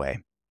it that way.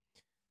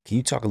 Can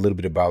you talk a little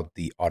bit about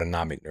the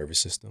autonomic nervous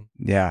system?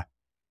 Yeah.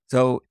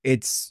 So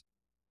it's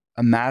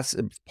a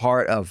massive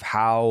part of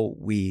how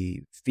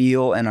we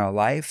feel in our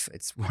life.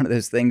 It's one of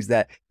those things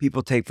that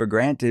people take for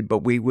granted,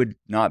 but we would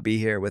not be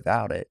here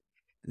without it.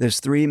 There's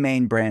three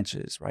main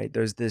branches, right?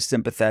 There's the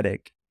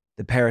sympathetic,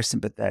 the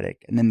parasympathetic,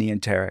 and then the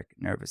enteric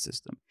nervous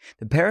system.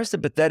 The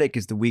parasympathetic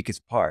is the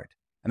weakest part.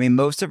 I mean,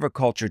 most of our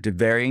culture, to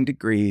varying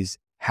degrees,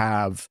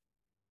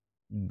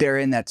 they're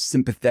in that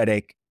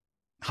sympathetic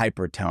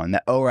hypertone,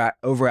 that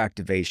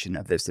overactivation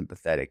of their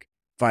sympathetic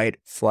fight,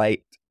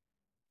 flight,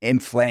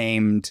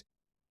 inflamed,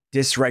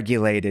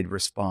 dysregulated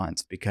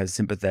response because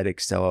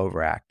sympathetic's so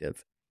overactive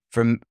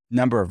for a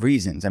number of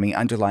reasons. I mean,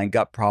 underlying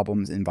gut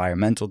problems,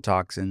 environmental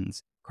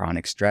toxins,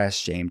 chronic stress,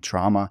 shame,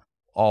 trauma,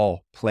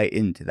 all play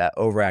into that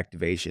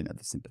overactivation of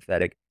the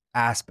sympathetic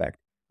aspect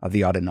of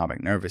the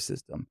autonomic nervous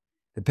system.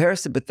 The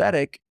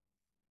parasympathetic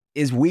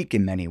is weak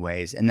in many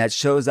ways, and that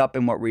shows up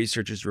in what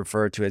researchers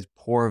refer to as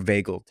poor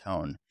vagal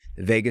tone.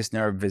 The vagus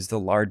nerve is the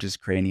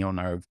largest cranial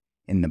nerve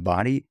in the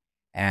body,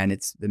 and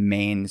it's the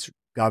main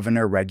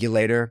governor,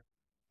 regulator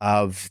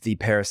of the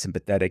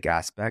parasympathetic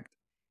aspect.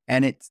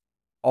 And it's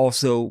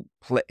also,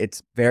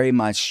 it's very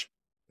much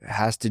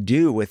has to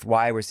do with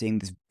why we're seeing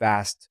this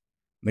vast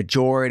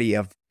majority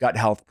of gut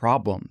health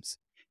problems,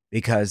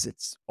 because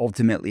it's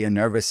ultimately a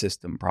nervous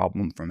system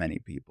problem for many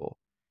people.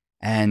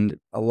 And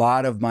a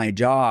lot of my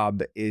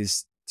job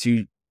is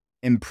to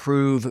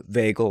improve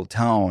vagal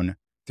tone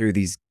through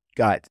these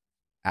gut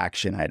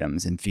action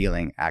items and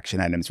feeling action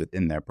items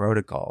within their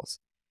protocols.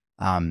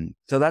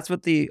 So that's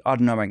what the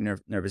autonomic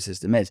nervous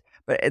system is.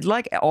 But it's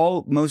like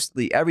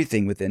mostly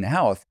everything within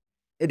health,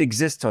 it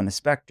exists on a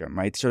spectrum,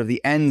 right? Sort of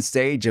the end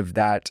stage of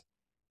that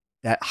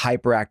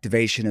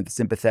hyperactivation of the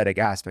sympathetic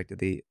aspect of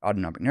the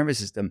autonomic nervous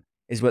system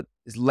is what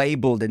is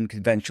labeled in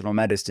conventional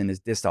medicine as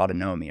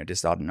dysautonomia or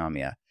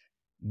dysautonomia.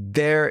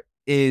 There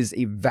is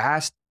a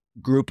vast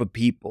group of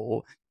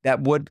people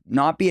that would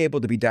not be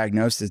able to be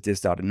diagnosed as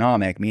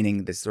dysautonomic,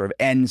 meaning this sort of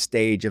end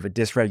stage of a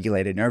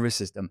dysregulated nervous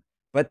system,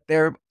 but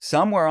they're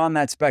somewhere on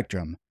that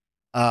spectrum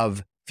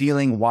of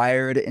feeling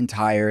wired and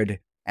tired,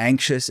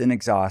 anxious and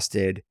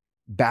exhausted,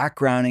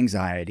 background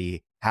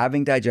anxiety,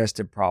 having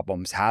digestive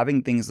problems,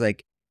 having things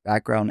like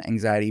background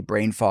anxiety,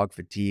 brain fog,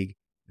 fatigue.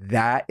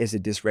 That is a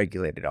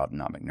dysregulated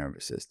autonomic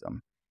nervous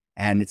system.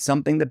 And it's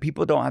something that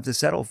people don't have to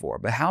settle for.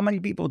 But how many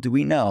people do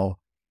we know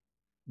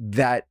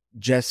that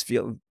just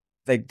feel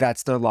like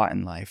that's their lot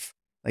in life?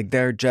 Like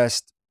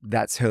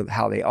that's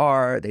how they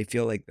are. They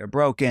feel like they're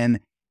broken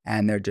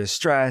and they're just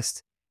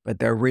stressed, but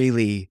they're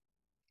really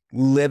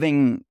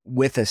living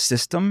with a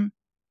system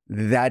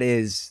that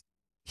is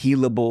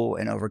healable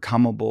and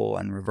overcomable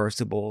and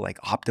reversible, like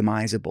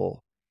optimizable.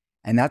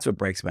 And that's what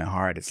breaks my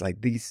heart. It's like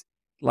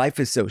life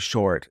is so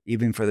short.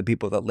 Even for the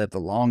people that live the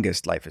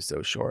longest, life is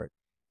so short.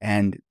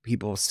 And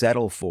people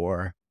settle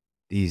for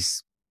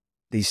these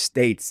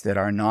states that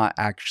are not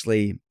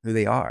actually who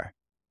they are.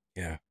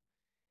 Yeah.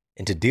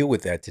 And to deal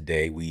with that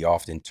today, we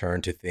often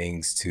turn to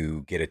things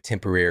to get a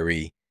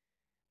temporary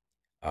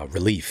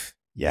relief,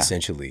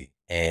 essentially.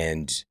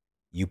 And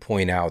you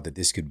point out that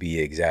this could be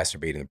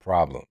exacerbating the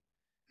problem.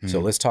 So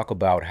let's talk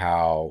about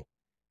how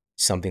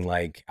something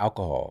like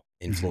alcohol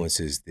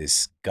influences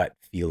this gut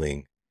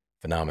feeling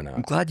phenomenon.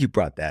 I'm glad you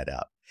brought that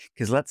up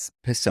because let's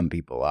piss some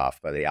people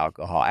off by the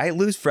alcohol. I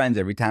lose friends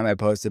every time I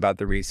post about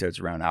the research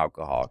around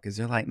alcohol because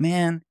they're like,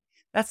 man,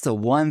 that's the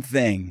one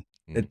thing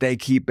that they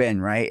keep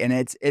in, right? And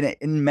it's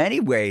in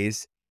many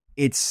ways,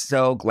 it's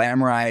so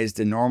glamorized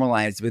and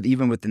normalized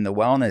even within the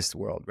wellness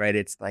world, right?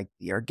 It's like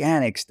the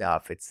organic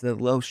stuff. It's the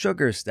low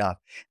sugar stuff.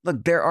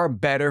 Look, there are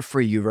better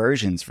for you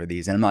versions for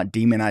these. And I'm not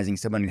demonizing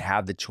someone who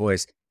have the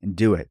choice and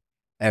do it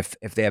if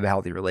they have a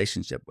healthy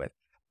relationship with.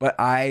 But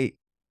I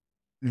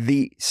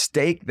the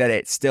stake that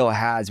it still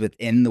has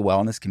within the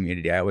wellness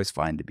community, I always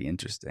find to be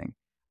interesting.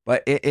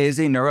 But it is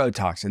a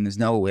neurotoxin. There's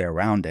no way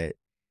around it.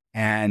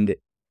 And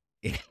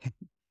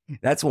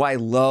that's why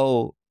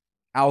low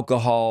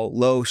alcohol,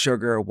 low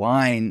sugar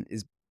wine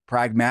is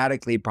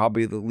pragmatically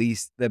probably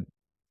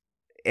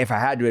if I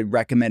had to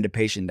recommend a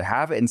patient to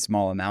have it in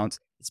small amounts,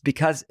 it's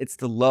because it's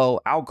the low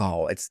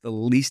alcohol. It's the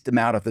least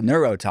amount of the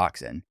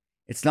neurotoxin.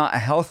 It's not a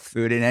health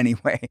food in any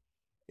way,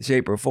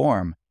 shape, or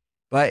form,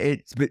 but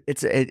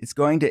it's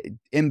going to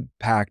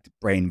impact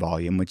brain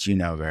volume, which you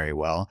know very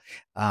well.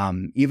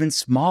 Even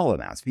small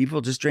amounts.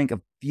 People just drink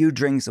a few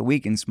drinks a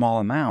week in small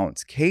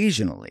amounts,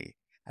 occasionally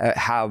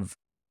have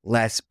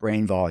less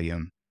brain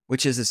volume,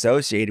 which is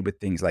associated with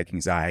things like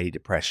anxiety,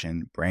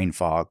 depression, brain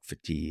fog,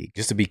 fatigue.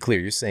 Just to be clear,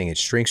 you're saying it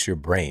shrinks your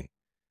brain.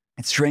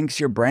 It shrinks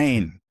your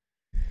brain.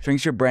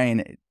 Shrinks your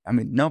brain. I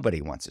mean,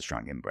 nobody wants a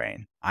shrunken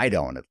brain. I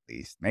don't, at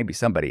least. Maybe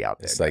somebody out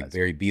there It's does. like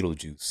very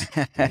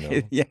Beetlejuice.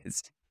 You know?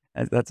 Yes,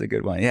 that's a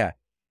good one. Yeah.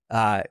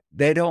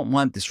 They don't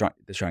want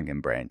the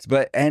shrunken brains,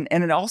 and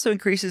it also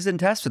increases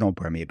intestinal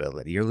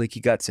permeability, your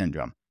leaky gut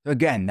syndrome. So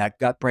again, that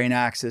gut-brain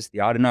axis,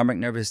 the autonomic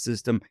nervous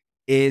system,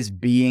 is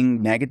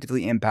being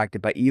negatively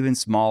impacted by even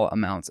small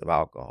amounts of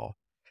alcohol.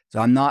 So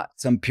I'm not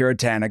some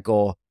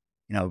puritanical,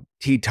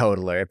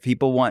 teetotaler. If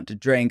people want to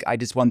drink, I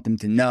just want them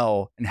to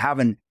know and have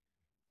an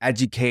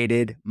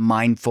educated,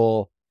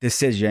 mindful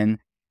decision,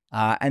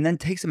 and then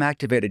take some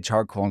activated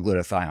charcoal and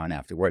glutathione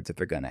afterwards if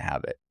they're going to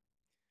have it.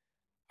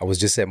 I was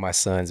just at my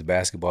son's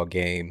basketball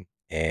game,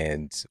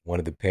 and one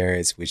of the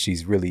parents, which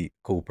she's really a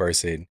cool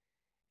person,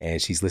 and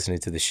she's listening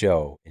to the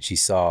show, and she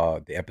saw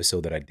the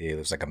episode that I did. It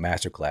was like a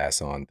master class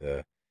on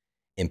the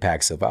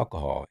impacts of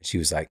alcohol. And she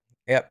was like,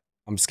 yep,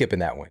 I'm skipping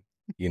that one.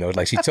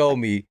 Like she told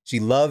me she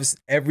loves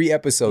every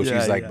episode. She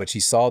was like, but she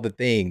saw the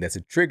thing that's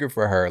a trigger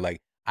for her. Like,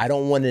 I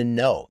don't want to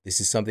know. This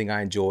is something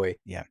I enjoy.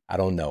 Yeah. I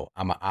don't know.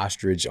 I'm an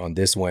ostrich on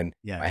this one.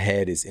 Yeah. My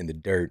head is in the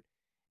dirt.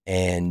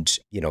 And,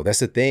 that's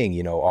the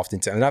thing,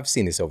 oftentimes, and I've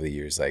seen this over the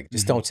years, like,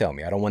 just don't tell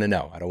me. I don't want to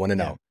know. I don't want to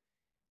know.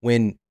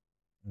 When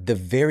the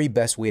very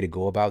best way to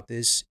go about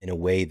this in a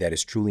way that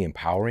is truly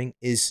empowering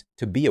is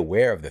to be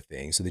aware of the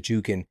thing so that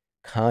you can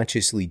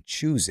consciously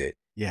choose it.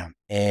 Yeah.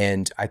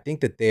 And I think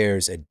that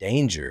there's a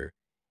danger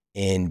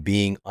in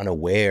being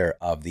unaware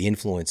of the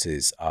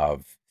influences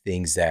of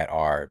things that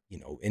are,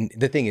 and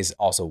the thing is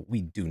also,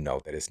 we do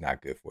know that it's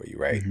not good for you,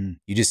 right? Mm-hmm.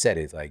 You just said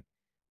it, like,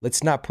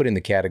 let's not put in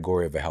the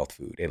category of a health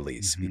food, at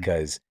least,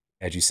 because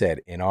as you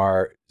said, in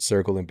our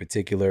circle in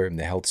particular, in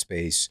the health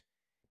space,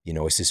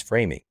 it's this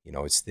framing,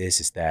 it's this,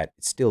 it's that.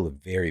 It's still a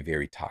very,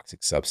 very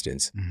toxic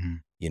substance.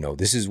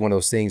 This is one of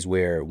those things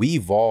where we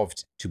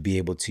evolved to be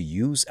able to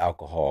use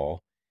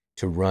alcohol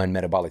to run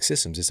metabolic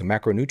systems. It's a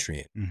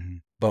macronutrient,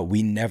 but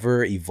we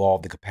never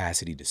evolved the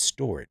capacity to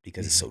store it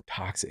because it's so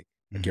toxic.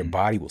 Like your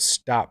body will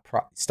stop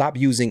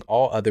using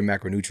all other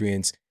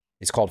macronutrients.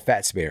 It's called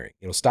fat sparing.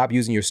 It'll stop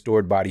using your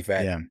stored body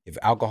fat. Yeah. If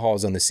alcohol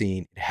is on the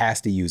scene, it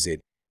has to use it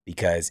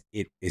because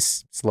it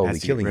is slowly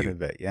killing you.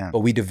 Of it, yeah. But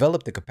we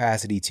developed the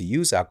capacity to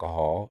use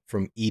alcohol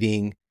from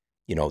eating,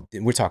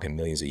 we're talking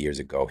millions of years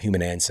ago,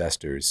 human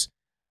ancestors,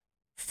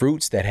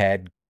 fruits that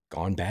had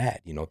gone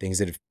bad, things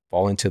that have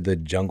fallen to the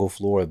jungle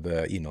floor,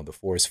 the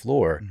forest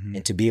floor,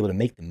 and to be able to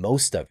make the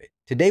most of it.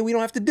 Today, we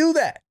don't have to do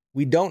that.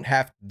 We don't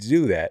have to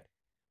do that.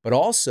 But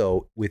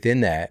also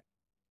within that,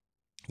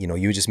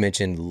 you just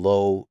mentioned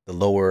the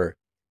lower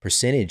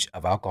percentage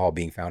of alcohol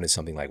being found in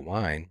something like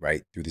wine,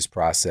 right? Through this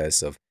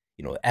process of,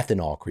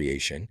 ethanol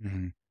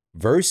creation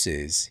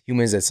versus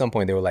humans at some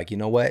point, they were like, you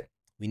know what?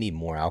 We need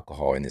more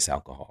alcohol in this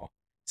alcohol.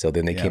 So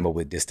then they came up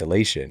with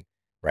distillation,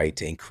 right?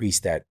 To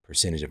increase that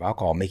percentage of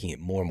alcohol, making it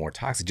more and more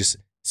toxic. Just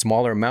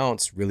smaller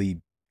amounts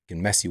really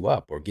can mess you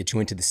up or get you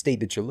into the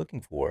state that you're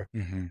looking for.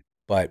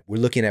 But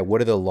we're looking at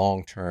what are the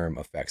long-term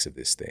effects of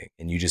this thing.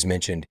 And you just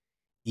mentioned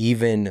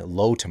even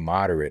low to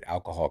moderate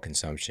alcohol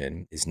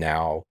consumption is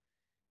now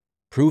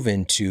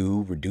proven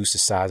to reduce the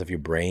size of your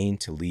brain,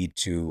 to lead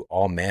to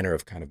all manner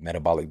of kind of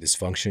metabolic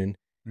dysfunction.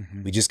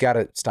 We just got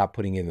to stop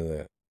putting it in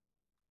the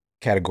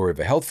category of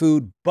a health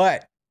food,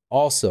 but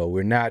also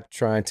we're not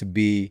trying to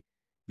be,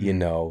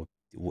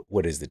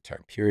 what is the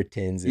term?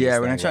 Puritans? Yeah,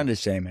 we're not trying to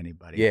shame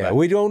anybody. Yeah,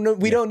 we don't know.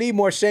 We don't need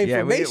more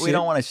shameflamation. We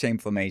don't want a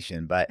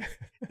shameflamation, but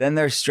then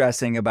they're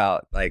stressing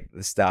about like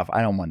the stuff.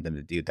 I don't want them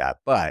to do that,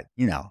 but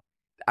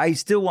I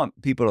still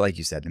want people, like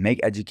you said, to make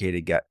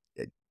educated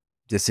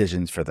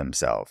decisions for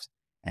themselves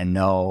and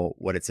know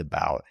what it's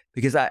about.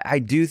 Because I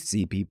do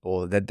see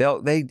people that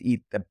they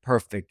eat the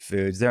perfect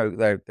foods.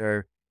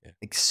 They're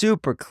like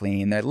super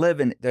clean.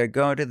 They're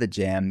going to the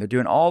gym. They're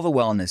doing all the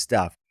wellness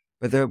stuff,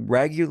 but they're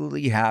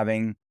regularly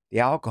having the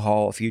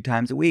alcohol a few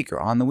times a week or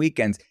on the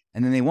weekends.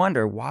 And then they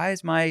wonder, why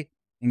is my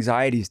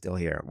anxiety still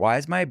here? Why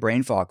is my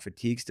brain fog,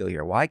 fatigue still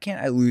here? Why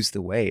can't I lose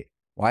the weight?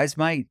 Why is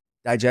my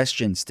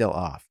digestion still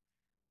off?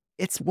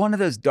 It's one of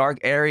those dark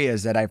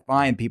areas that I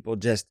find people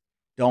just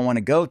don't want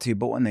to go to.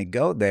 But when they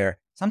go there,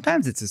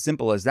 sometimes it's as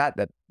simple as that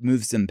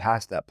moves them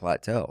past that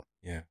plateau.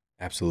 Yeah,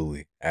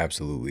 absolutely.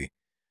 Absolutely.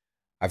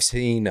 I've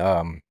seen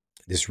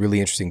this really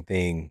interesting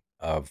thing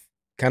of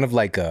kind of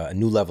like a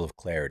new level of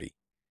clarity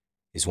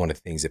is one of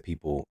the things that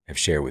people have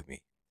shared with me,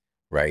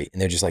 right?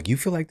 And they're just like, you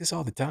feel like this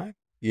all the time,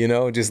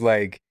 just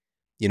like,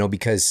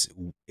 because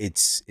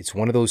it's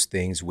one of those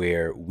things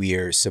where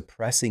we're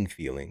suppressing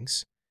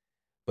feelings,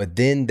 but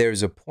then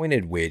there's a point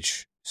at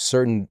which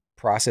certain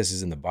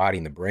processes in the body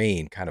and the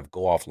brain kind of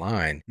go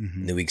offline,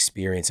 and then we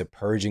experience a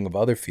purging of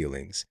other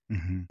feelings.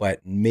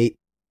 But maybe,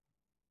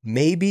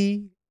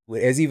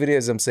 as even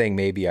as I'm saying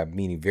maybe, I'm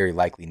meaning very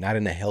likely not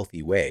in a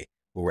healthy way,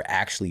 where we're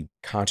actually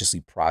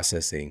consciously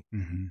processing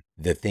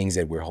the things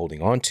that we're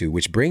holding on to,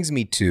 which brings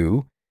me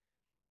to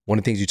one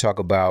of the things you talk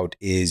about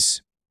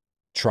is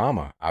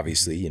trauma,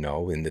 obviously,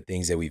 and the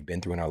things that we've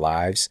been through in our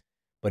lives,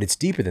 but it's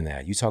deeper than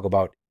that. You talk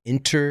about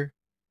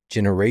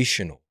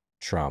intergenerational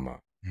trauma.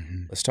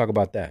 Let's talk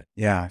about that.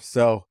 Yeah.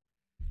 So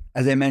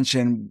as I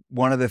mentioned,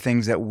 one of the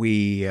things that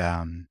we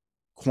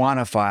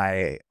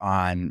quantify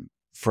on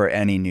for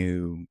any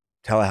new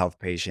telehealth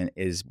patient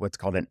is what's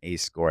called an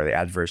ACE score, the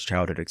Adverse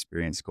Childhood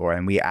Experience score.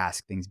 And we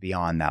ask things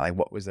beyond that, like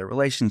what was their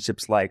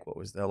relationships like? What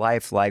was their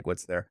life like?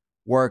 What's their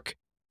work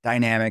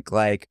dynamic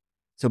like?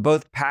 So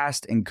both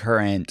past and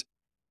current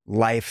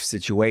life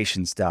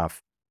situation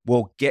stuff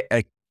will get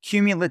a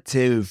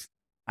cumulative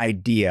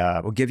idea,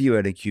 will give you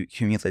a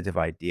cumulative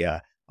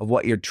idea of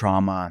what your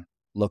trauma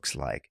looks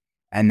like.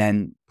 And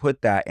then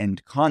put that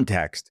into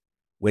context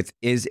with,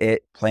 is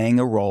it playing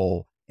a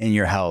role in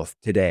your health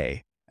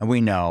today? And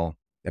we know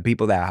that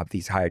people that have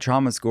these higher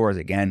trauma scores,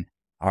 again,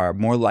 are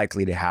more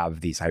likely to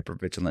have these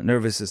hypervigilant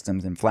nervous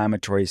systems,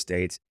 inflammatory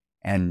states,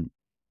 and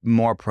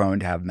more prone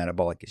to have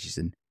metabolic issues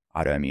and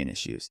autoimmune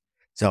issues.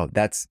 So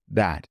that's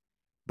that.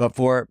 But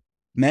for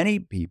many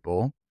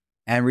people,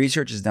 and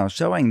research is now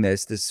showing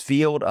this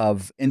field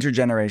of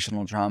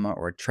intergenerational trauma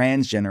or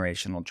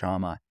transgenerational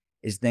trauma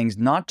is things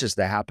not just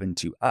that happen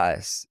to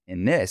us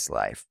in this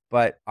life,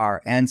 but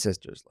our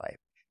ancestors' life.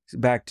 So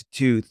back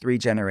to 2-3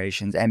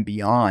 generations and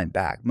beyond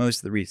back. Most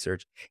of the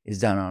research is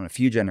done on a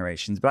few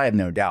generations, but I have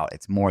no doubt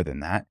it's more than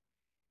that.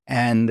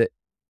 And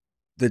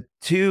the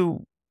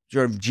two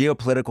sort of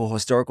geopolitical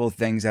historical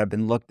things that have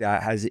been looked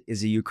at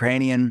is a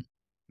Ukrainian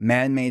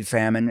man-made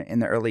famine in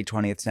the early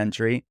 20th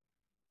century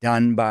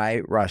done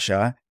by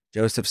Russia.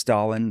 Joseph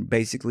Stalin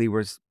basically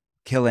was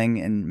killing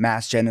and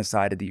mass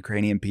genocide of the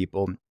Ukrainian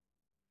people.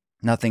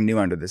 Nothing new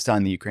under the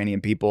sun. The Ukrainian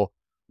people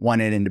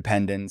wanted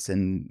independence,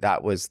 and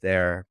that was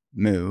their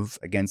move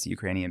against the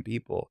Ukrainian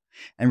people.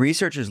 And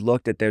researchers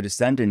looked at their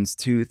descendants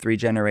 2-3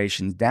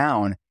 generations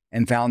down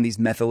and found these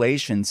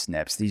methylation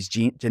SNPs, these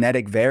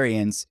genetic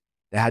variants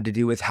that had to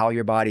do with how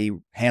your body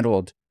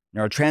handled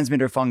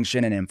neurotransmitter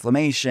function and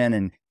inflammation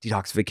and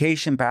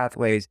detoxification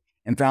pathways,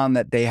 and found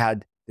that they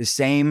had the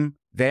same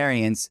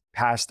variants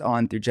passed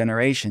on through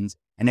generations.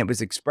 And it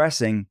was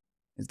expressing,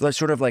 it's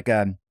sort of like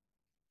a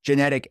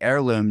genetic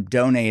heirloom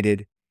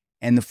donated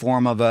in the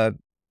form of a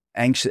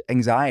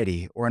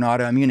anxiety or an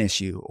autoimmune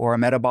issue or a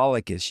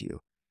metabolic issue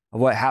of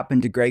what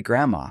happened to great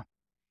grandma.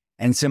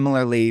 And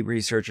similarly,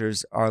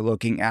 researchers are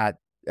looking at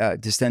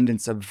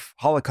descendants of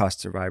Holocaust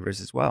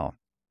survivors as well.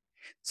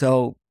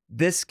 So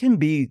this can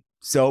be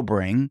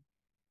sobering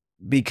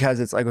because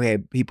it's like, okay,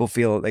 people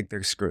feel like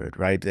they're screwed,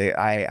 right?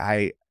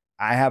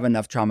 I have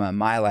enough trauma in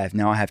my life.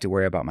 Now I have to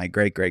worry about my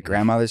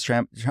great-great-grandmother's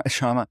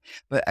trauma.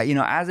 But,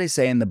 as I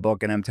say in the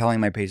book, and I'm telling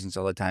my patients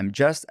all the time,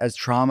 just as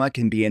trauma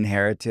can be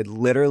inherited,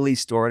 literally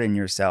stored in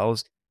your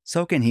cells,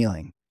 so can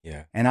healing.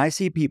 Yeah. And I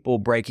see people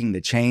breaking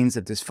the chains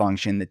of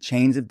dysfunction, the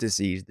chains of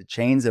disease, the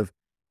chains of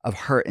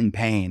hurt and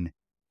pain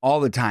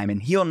all the time,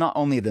 and heal not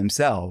only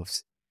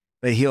themselves,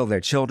 but heal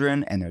their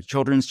children and their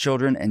children's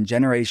children and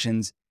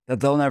generations that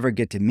they'll never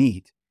get to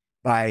meet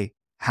by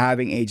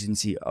having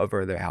agency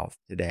over their health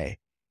today.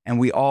 And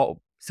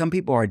some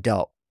people are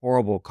dealt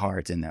horrible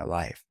cards in their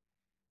life.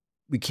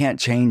 We can't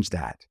change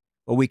that,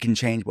 but we can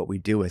change what we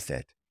do with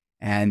it.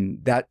 And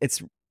that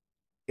it's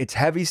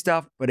heavy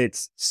stuff, but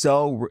there's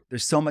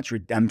so much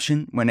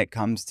redemption when it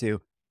comes to,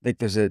 like,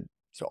 there's an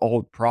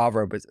old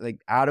proverb, it's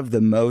like, out of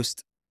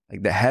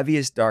the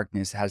heaviest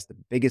darkness has the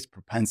biggest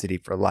propensity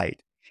for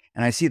light.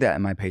 And I see that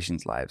in my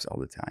patients' lives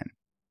all the time.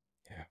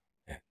 Yeah.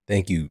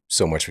 Thank you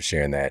so much for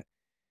sharing that.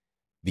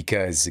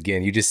 Because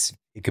again,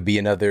 it could be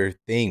another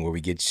thing where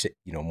we get,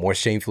 more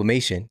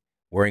shameflammation,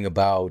 worrying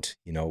about,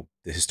 the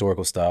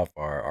historical stuff,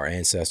 our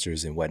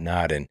ancestors and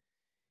whatnot. And,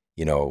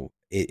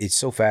 it's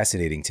so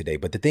fascinating today.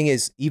 But the thing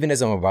is, even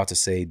as I'm about to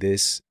say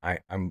this,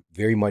 I'm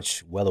very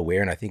much well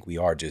aware, and I think we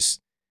are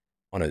just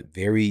on a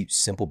very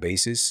simple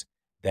basis,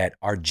 that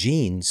our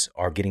genes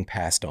are getting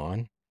passed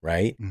on,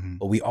 right? Mm-hmm.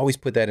 But we always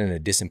put that in a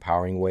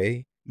disempowering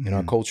way in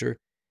our culture.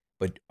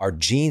 But our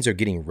genes are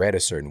getting read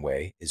a certain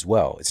way as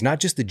well. It's not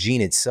just the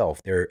gene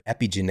itself. There are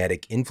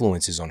epigenetic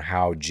influences on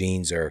how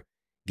genes are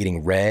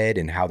getting read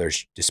and how they're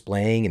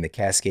displaying in the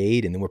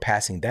cascade. And then we're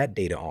passing that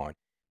data on,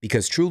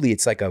 because truly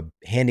it's like a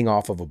handing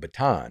off of a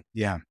baton.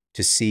 Yeah.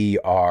 To see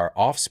our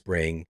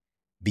offspring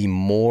be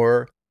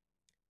more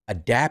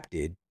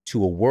adapted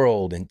to a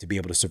world and to be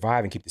able to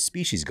survive and keep the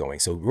species going.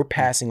 So we're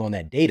passing on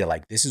that data.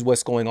 Like, this is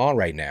what's going on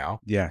right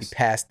now. Yes. We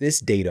pass this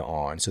data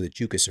on so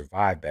that you could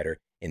survive better.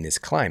 in this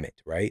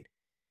climate, right?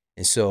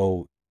 And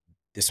so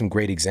there's some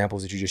great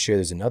examples that you just shared.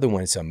 There's another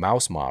one. It's a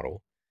mouse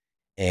model,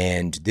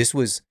 and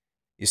it's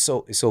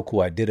so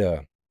cool. I did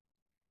a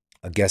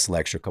guest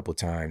lecture a couple of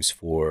times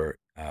for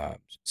the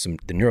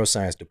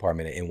neuroscience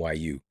department at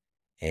NYU,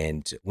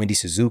 and Wendy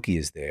Suzuki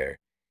is there,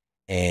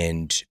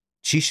 and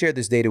she shared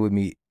this data with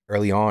me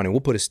early on, and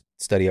we'll put a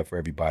study up for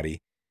everybody.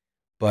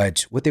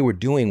 But what they were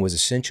doing was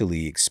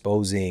essentially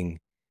exposing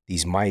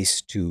these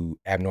mice to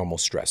abnormal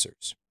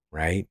stressors,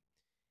 right?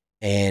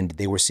 And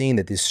they were seeing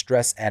that these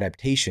stress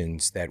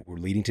adaptations that were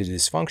leading to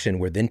dysfunction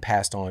were then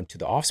passed on to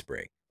the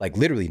offspring, like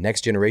literally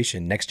next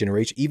generation,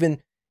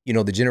 even,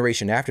 the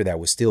generation after that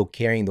was still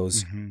carrying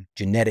those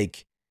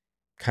genetic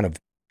kind of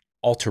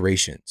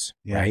alterations,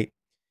 right?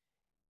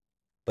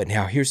 But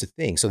now here's the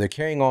thing. So they're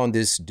carrying on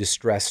this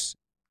distress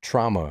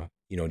trauma,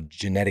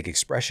 genetic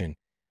expression.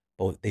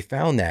 But they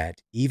found that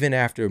even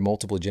after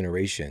multiple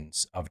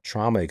generations of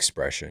trauma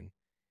expression,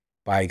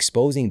 by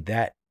exposing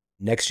that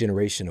next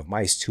generation of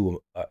mice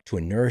to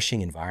a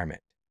nourishing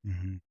environment,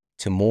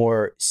 to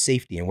more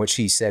safety, and what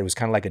she said was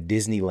kind of like a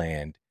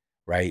Disneyland,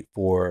 right,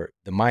 for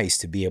the mice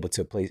to be able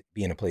to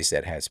be in a place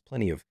that has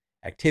plenty of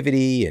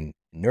activity and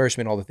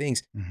nourishment, all the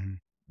things,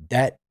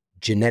 that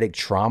genetic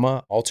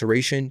trauma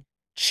alteration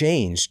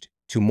changed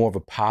to more of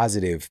a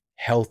positive,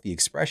 healthy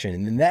expression.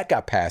 And then that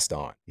got passed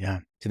on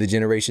to the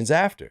generations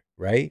after,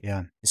 right? Yeah.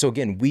 And so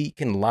again, we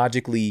can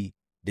logically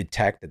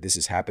detect that this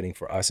is happening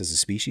for us as a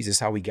species. This is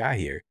how we got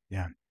here.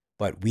 Yeah.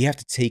 But we have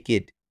to take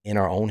it in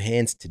our own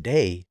hands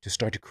today to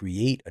start to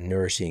create a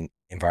nourishing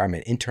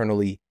environment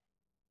internally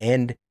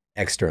and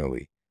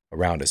externally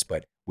around us.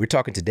 But we're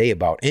talking today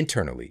about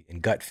internally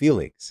and gut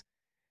feelings.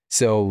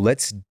 So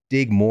let's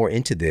dig more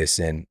into this.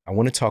 And I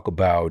want to talk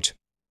about,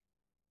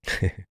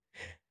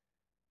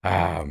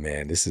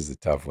 man, this is a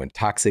tough one.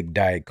 Toxic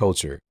diet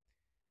culture.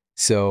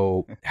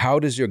 So how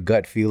does your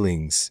gut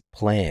feelings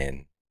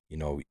plan,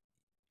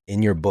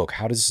 in your book,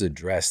 how does this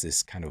address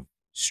this kind of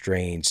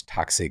strange,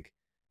 toxic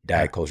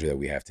diet culture that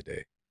we have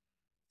today?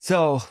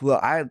 So, well,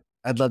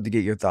 I'd love to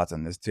get your thoughts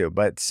on this too.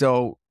 But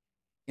so,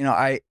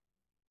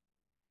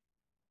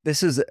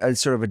 this is a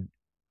sort of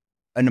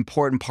an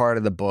important part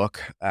of the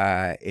book.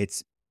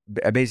 It's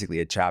basically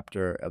a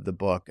chapter of the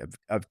book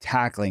of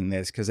tackling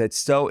this because it's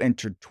so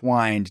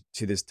intertwined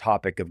to this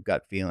topic of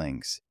gut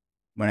feelings.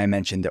 When I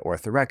mentioned the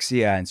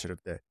orthorexia and sort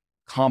of the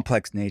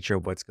complex nature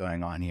of what's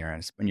going on here,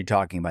 and when you're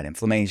talking about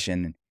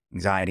inflammation,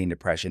 anxiety, and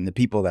depression, the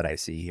people that I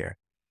see here.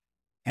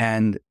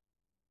 And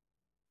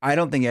I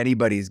don't think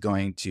anybody's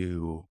going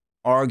to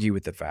argue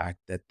with the fact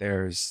that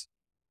there's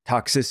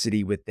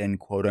toxicity within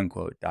quote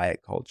unquote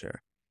diet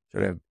culture,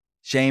 sort of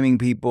shaming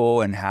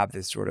people and have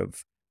this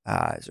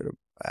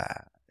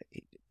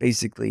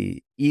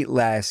basically eat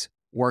less,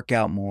 work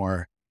out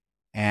more,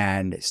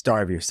 and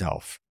starve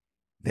yourself.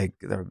 The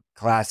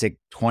classic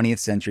 20th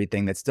century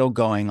thing that's still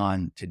going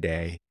on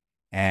today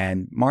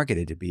and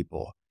marketed to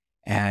people.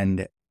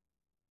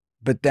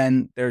 But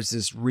then there's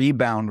this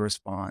rebound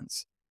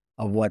response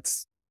of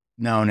what's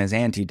known as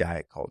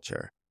anti-diet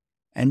culture.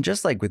 And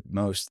just like with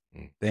most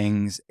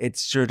things,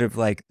 it's sort of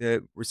like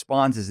the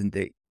response isn't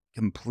the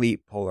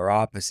complete polar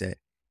opposite.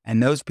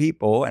 And those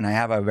people, and I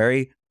have a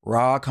very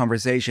raw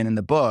conversation in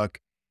the book,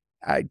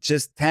 I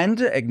just tend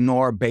to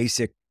ignore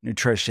basic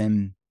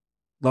nutrition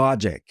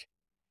logic.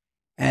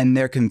 And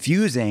they're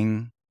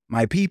confusing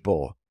my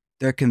people.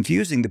 They're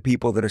confusing the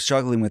people that are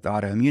struggling with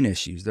autoimmune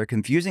issues. They're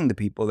confusing the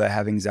people that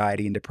have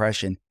anxiety and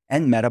depression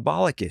and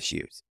metabolic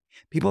issues.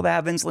 People that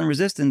have insulin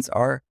resistance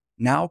are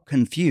now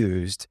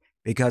confused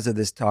because of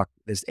this what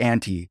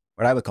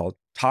I would call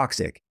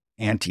toxic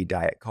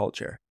anti-diet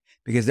culture,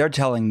 because they're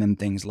telling them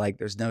things like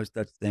there's no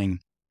such thing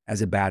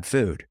as a bad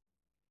food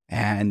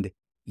and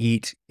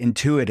eat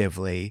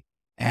intuitively,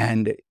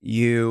 and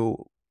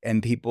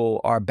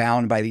people are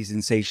bound by these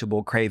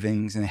insatiable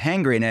cravings and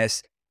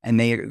hangriness, and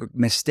they are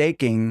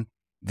mistaking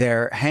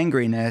their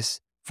hangriness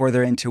for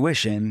their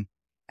intuition.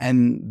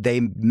 And they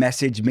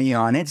message me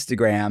on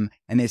Instagram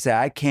and they say,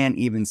 I can't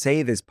even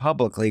say this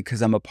publicly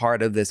because I'm a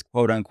part of this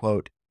quote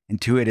unquote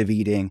intuitive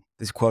eating,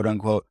 this quote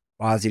unquote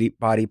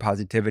body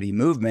positivity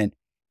movement,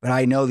 but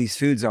I know these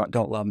foods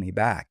don't love me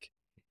back.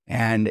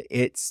 And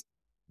it's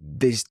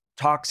this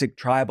toxic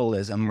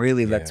tribalism,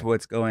 really, that's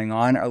what's going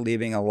on, are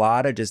leaving a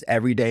lot of just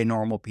everyday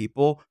normal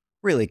people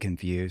really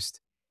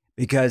confused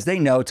because they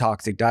know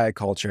toxic diet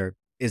culture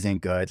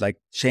isn't good. Like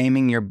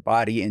shaming your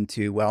body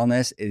into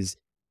wellness is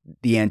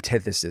the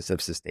antithesis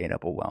of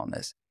sustainable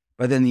wellness.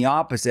 But then the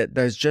opposite,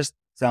 there's just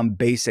some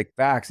basic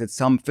facts that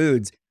some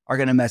foods are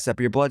going to mess up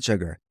your blood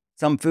sugar.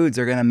 Some foods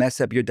are going to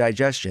mess up your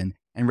digestion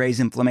and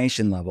raise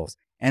inflammation levels.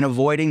 And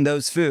avoiding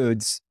those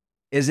foods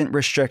isn't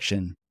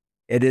restriction.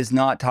 It is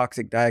not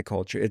toxic diet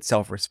culture. It's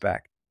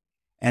self-respect.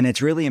 And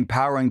it's really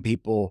empowering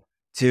people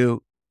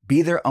to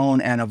be their own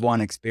N of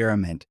one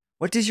experiment.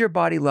 What does your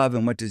body love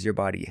and what does your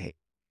body hate?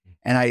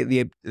 And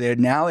the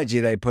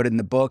analogy that I put in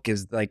the book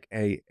is like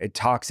a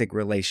toxic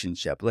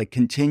relationship, like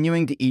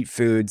continuing to eat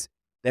foods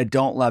that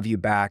don't love you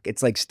back.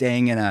 It's like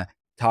staying in a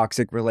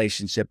toxic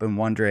relationship and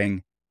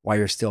wondering why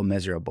you're still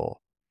miserable.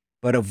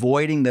 but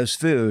avoiding those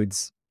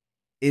foods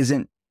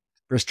isn't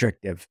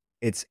restrictive.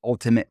 It's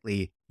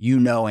ultimately you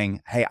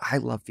knowing, hey, I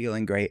love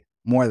feeling great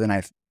more than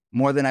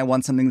I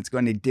want something that's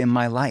going to dim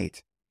my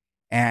light.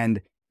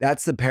 And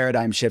that's the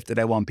paradigm shift that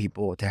I want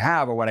people to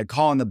have, or what I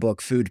call in the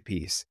book food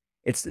peace.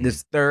 It's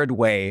this third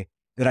way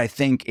that I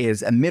think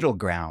is a middle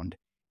ground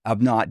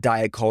of not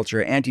diet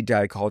culture,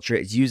 anti-diet culture.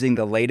 It's using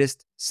the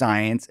latest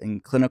science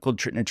and clinical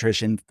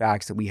nutrition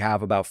facts that we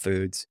have about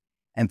foods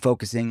and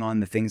focusing on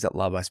the things that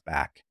love us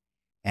back.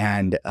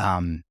 And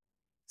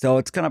so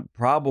it's going to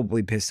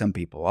probably piss some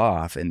people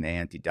off in the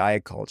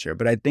anti-diet culture,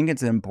 but I think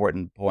it's an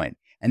important point.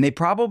 And they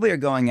probably are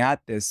going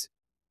at this,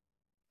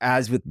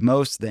 as with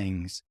most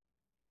things,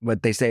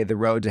 what they say, the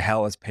road to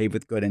hell is paved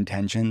with good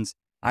intentions.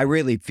 I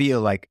really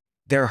feel like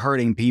they're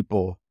hurting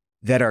people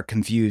that are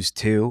confused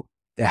too,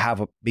 that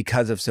have,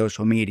 because of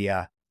social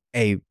media,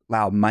 a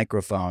loud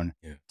microphone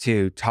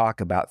to talk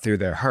about through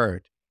their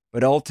hurt.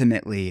 But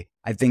ultimately,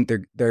 I think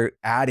they're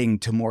adding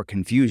to more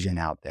confusion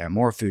out there,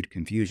 more food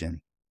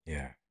confusion.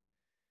 Yeah.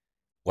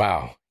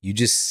 Wow.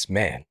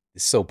 Man,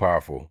 it's so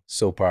powerful.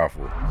 So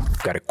powerful.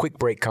 Got a quick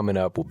break coming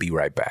up. We'll be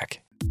right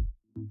back.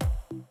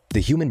 The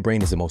human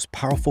brain is the most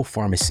powerful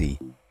pharmacy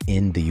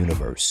in the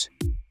universe.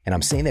 And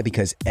I'm saying that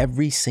because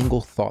every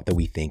single thought that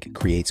we think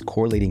creates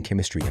correlating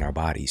chemistry in our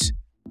bodies.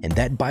 And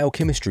that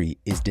biochemistry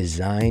is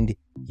designed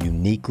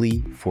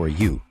uniquely for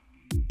you.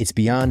 It's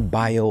beyond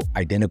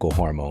bioidentical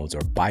hormones or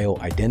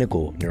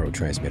bioidentical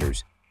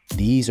neurotransmitters.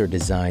 These are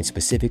designed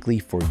specifically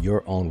for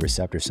your own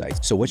receptor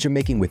sites. So what you're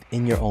making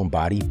within your own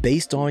body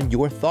based on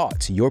your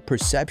thoughts, your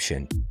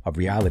perception of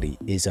reality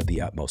is of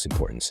the utmost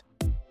importance.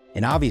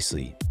 And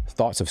obviously,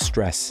 thoughts of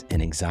stress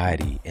and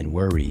anxiety and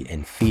worry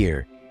and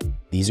fear,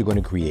 these are going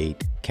to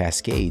create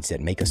cascades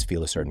that make us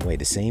feel a certain way.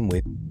 The same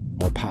with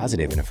more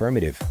positive and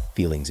affirmative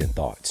feelings and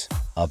thoughts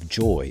of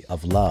joy,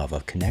 of love,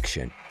 of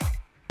connection.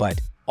 But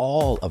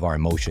all of our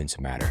emotions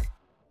matter.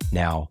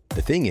 Now,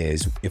 the thing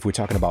is, if we're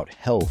talking about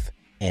health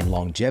and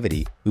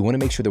longevity, we want to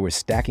make sure that we're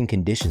stacking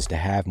conditions to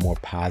have more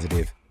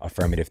positive,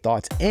 affirmative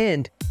thoughts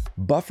and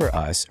buffer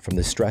us from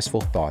the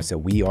stressful thoughts that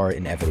we are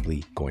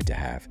inevitably going to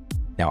have.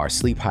 Now, our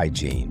sleep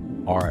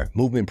hygiene, our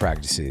movement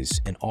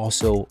practices, and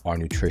also our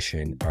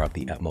nutrition are of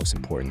the utmost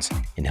importance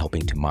in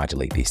helping to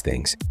modulate these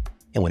things.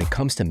 And when it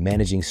comes to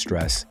managing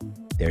stress,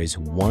 there is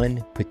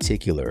one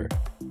particular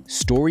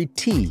storied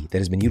tea that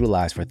has been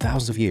utilized for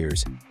thousands of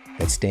years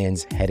that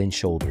stands head and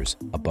shoulders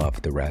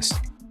above the rest.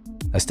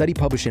 A study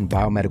published in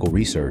Biomedical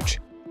Research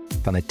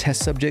found that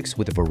test subjects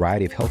with a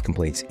variety of health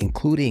complaints,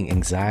 including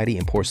anxiety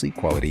and poor sleep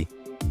quality,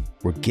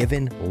 were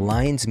given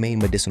lion's mane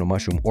medicinal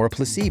mushroom or a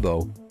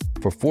placebo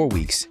for 4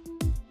 weeks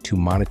to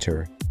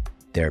monitor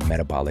their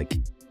metabolic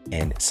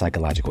and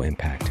psychological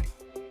impact.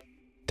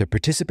 The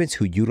participants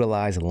who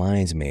utilized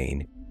lion's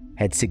mane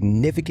had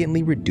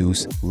significantly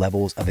reduced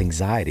levels of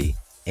anxiety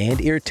and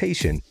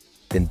irritation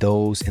than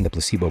those in the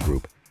placebo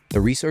group.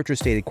 The researchers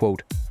stated,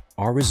 quote,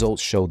 "Our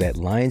results show that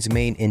lion's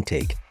mane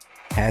intake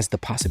has the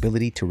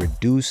possibility to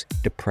reduce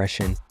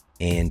depression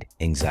and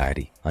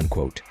anxiety,"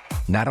 unquote.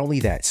 Not only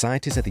that,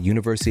 scientists at the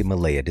University of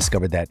Malaya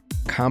discovered that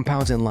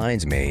compounds in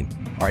lion's mane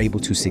are able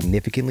to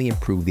significantly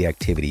improve the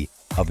activity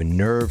of a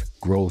nerve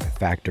growth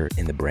factor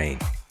in the brain.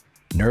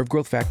 Nerve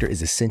growth factor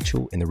is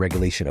essential in the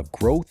regulation of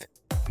growth,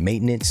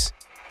 maintenance,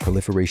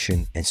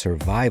 proliferation, and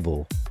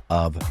survival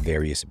of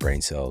various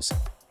brain cells.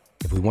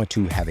 If we want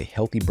to have a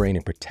healthy brain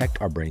and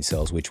protect our brain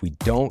cells, which we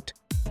don't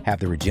have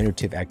the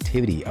regenerative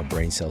activity of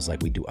brain cells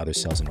like we do other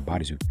cells in our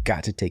bodies, we've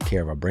got to take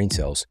care of our brain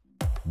cells.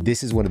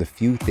 This is one of the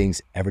few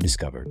things ever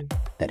discovered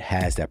that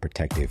has that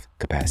protective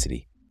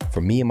capacity.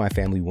 For me and my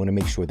family, we want to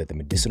make sure that the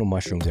medicinal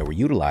mushrooms that we're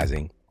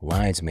utilizing,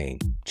 lion's mane,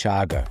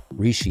 chaga,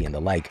 reishi, and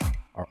the like,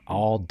 are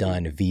all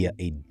done via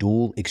a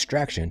dual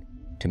extraction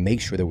to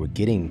make sure that we're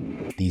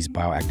getting these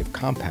bioactive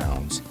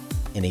compounds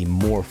in a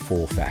more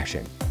full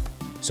fashion.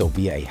 So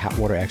via a hot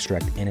water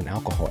extract and an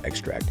alcohol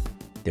extract.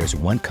 There's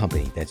one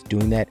company that's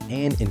doing that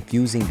and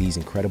infusing these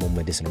incredible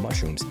medicinal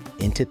mushrooms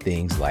into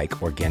things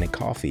like organic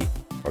coffee,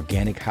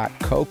 organic hot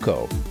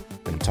cocoa.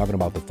 And I'm talking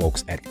about the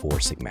folks at Four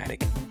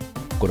Sigmatic.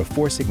 Go to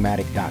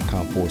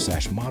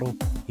foursigmatic.com/model.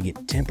 You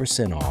get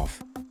 10%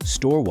 off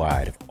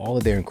store-wide of all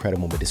of their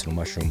incredible medicinal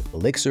mushroom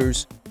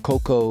elixirs,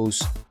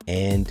 cocos,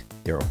 and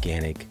their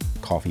organic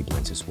coffee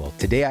blends as well.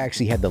 Today, I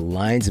actually had the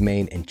lion's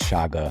mane and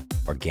chaga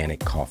organic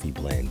coffee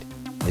blend.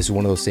 This is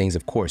one of those things,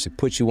 of course, it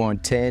puts you on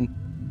 10,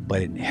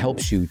 but it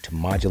helps you to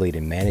modulate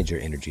and manage your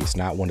energy. It's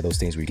not one of those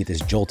things where you get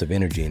this jolt of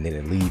energy and then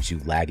it leaves you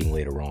lagging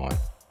later on.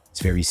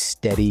 It's very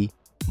steady,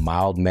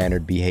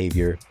 mild-mannered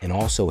behavior, and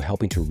also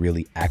helping to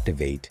really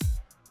activate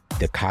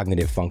the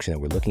cognitive function that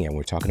we're looking at when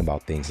we're talking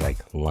about things like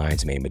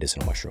lion's mane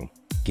medicinal mushroom.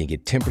 You can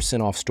get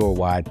 10% off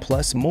store-wide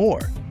plus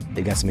more.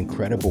 They got some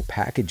incredible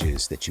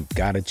packages that you've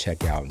got to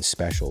check out and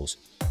specials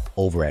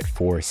over at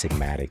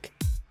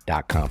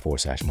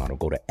foursigmatic.com/model.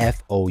 Go to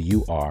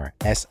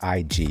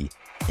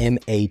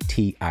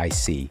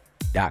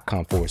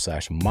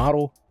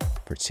foursigmatic.com/model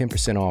for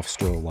 10% off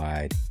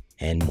store-wide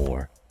and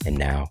more. And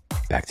now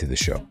back to the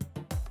show.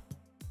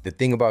 the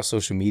thing about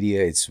social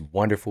media, it's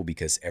wonderful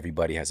because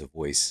everybody has a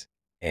voice,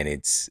 and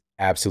it's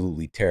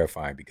absolutely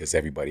terrifying because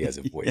everybody has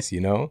a Yeah. voice, you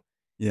know?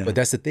 Yeah. But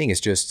that's the thing. It's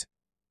just,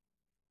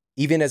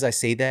 even as I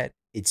say that,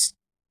 it's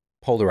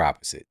polar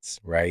opposites,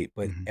 right?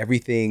 But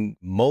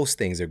most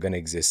things are going to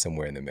exist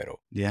somewhere in the middle,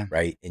 Yeah.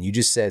 right? And you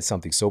just said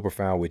something so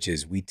profound, which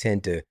is we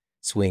tend to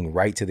swing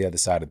right to the other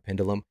side of the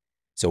pendulum.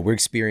 So we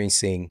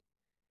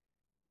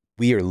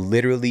are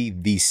literally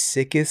the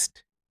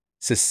sickest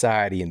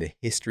society in the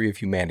history of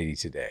humanity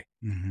today,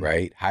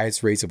 right?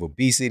 Highest rates of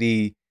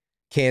obesity,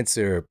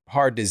 cancer,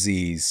 heart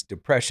disease,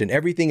 depression,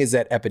 everything is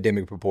at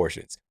epidemic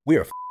proportions. We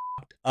are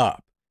fucked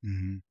up.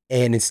 And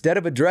instead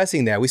of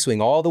addressing that, we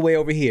swing all the way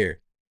over here.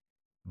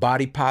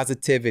 Body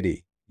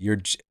positivity,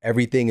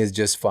 everything is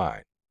just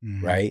fine,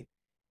 right?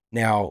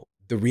 Now,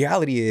 the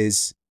reality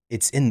is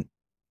it's in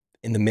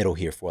the middle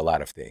here for a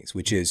lot of things,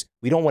 which is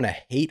we don't want to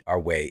hate our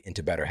way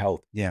into better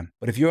health. Yeah.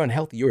 But if you're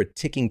unhealthy, you're a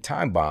ticking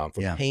time bomb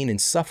for pain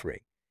and suffering.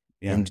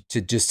 Yeah. And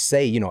to just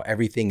say,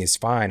 everything is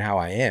fine how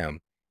I am,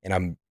 and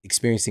I'm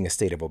experiencing a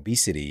state of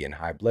obesity and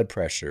high blood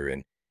pressure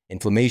and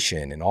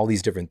inflammation and all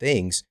these different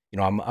things.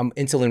 I'm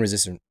insulin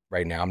resistant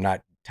right now. I'm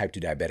not type 2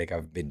 diabetic.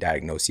 I've been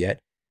diagnosed yet.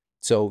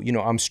 So,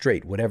 I'm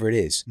straight, whatever it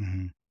is.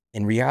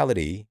 In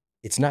reality,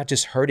 it's not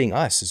just hurting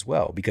us as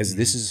well, because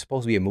this is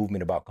supposed to be a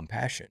movement about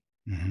compassion,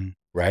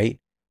 right?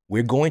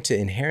 We're going to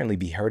inherently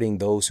be hurting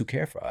those who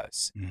care for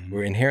us.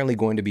 We're inherently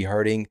going to be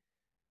hurting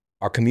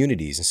our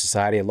communities and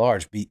society at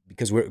large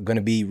because we're going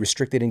to be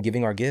restricted in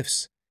giving our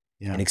gifts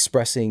and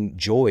expressing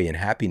joy and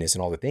happiness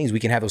and all the things. We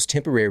can have those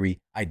temporary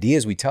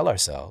ideas we tell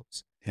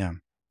ourselves. Yeah.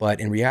 But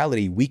in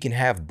reality, we can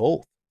have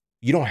both.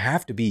 You don't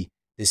have to be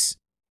this,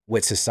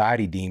 what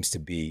society deems to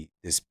be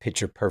this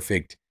picture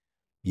perfect,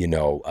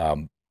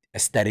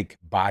 aesthetic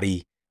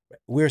body.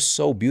 We're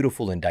so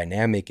beautiful and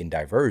dynamic and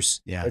diverse.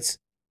 Yeah.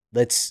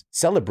 Let's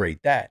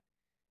celebrate that.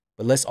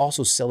 But let's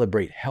also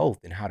celebrate health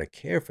and how to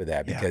care for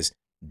that, because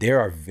there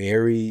are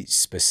very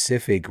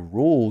specific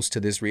rules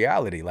to this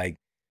reality. Like,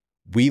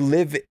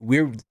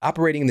 we're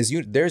operating in this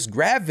unit. There's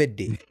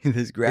gravity.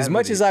 There's gravity. As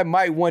much as I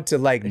might want to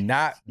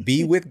not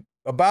be with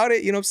about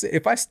it, I'm saying?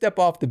 If I step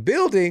off the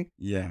building,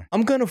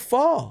 I'm going to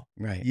fall,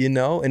 right?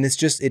 And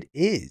it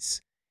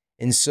is.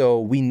 And so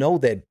we know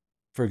that,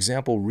 for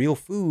example, real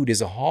food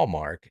is a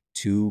hallmark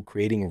to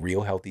creating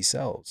real healthy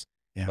cells.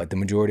 Yeah. But the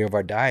majority of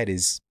our diet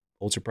is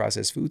ultra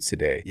processed foods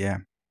today. Yeah.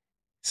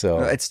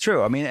 So no, it's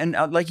true. I mean, and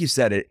like you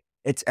said,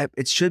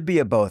 it should be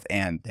a both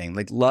and thing.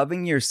 Like,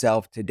 loving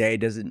yourself today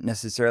doesn't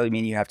necessarily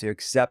mean you have to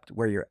accept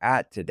where you're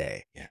at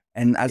today. Yeah.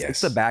 And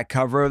it's the back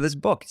cover of this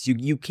book.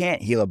 You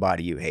can't heal a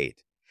body you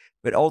hate,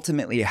 but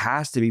ultimately it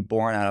has to be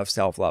born out of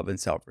self-love and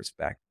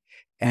self-respect.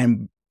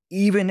 And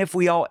even if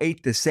we all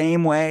ate the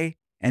same way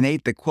and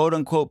ate the quote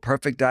unquote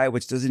perfect diet,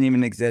 which doesn't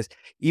even exist,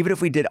 even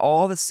if we did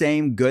all the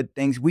same good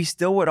things, we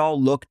still would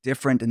all look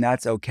different, and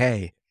that's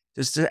okay.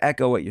 Just to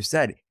echo what you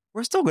said,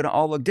 we're still going to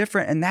all look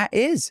different. And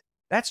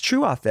that's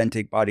true,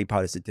 authentic body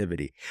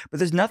positivity. But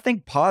there's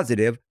nothing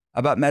positive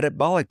about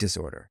metabolic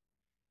disorder.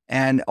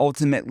 And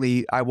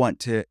ultimately, I want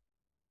to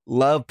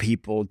love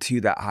people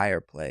to that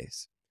higher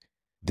place.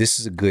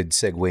 This is a good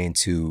segue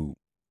into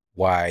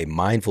why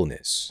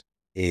mindfulness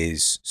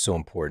is so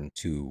important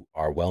to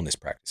our wellness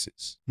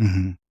practices.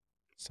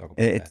 Let's talk about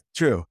that. It's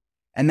true.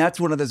 And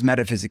that's one of those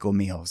metaphysical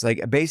meals.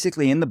 Like,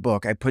 basically in the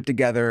book, I put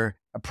together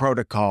a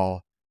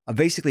protocol of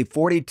basically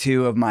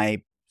 42 of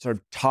my sort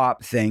of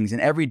top things.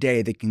 And every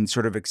day they can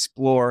sort of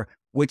explore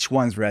which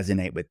ones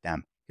resonate with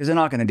them, because they're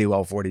not going to do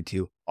all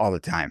 42 all the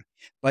time.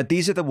 But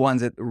these are the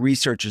ones that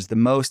research is the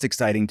most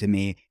exciting to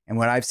me, and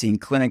what I've seen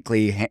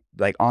clinically,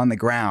 like on the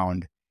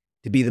ground,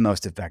 to be the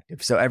most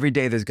effective. So every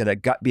day there's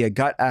going to be a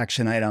gut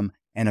action item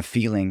and a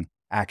feeling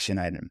action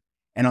item.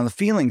 And on the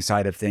feeling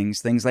side of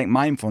things like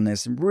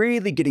mindfulness,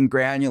 really getting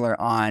granular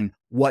on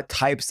what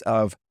types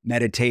of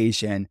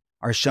meditation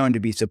are shown to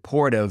be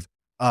supportive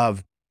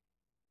of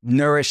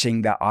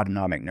nourishing that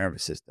autonomic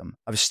nervous system,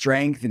 of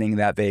strengthening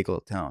that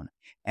vagal tone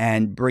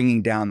and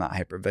bringing down that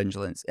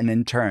hypervigilance, and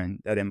in turn,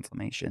 that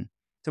inflammation.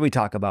 So we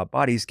talk about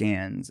body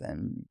scans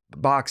and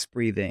box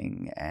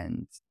breathing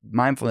and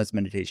mindfulness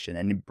meditation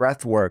and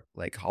breath work,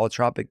 like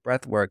holotropic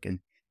breath work, and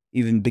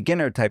even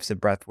beginner types of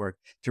breath work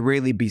to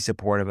really be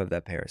supportive of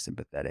that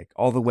parasympathetic,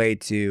 all the way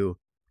to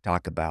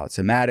talk about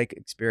somatic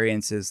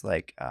experiences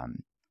like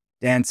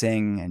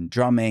dancing and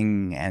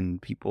drumming,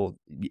 and people,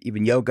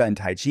 even yoga and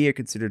Tai Chi are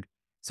considered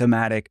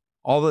somatic.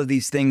 All of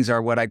these things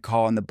are what I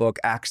call in the book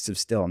acts of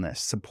stillness,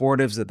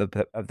 supportives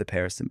of the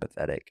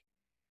parasympathetic.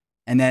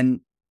 And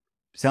then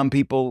some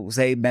people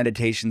say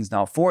meditation's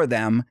not for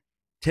them.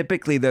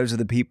 Typically, those are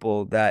the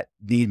people that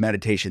need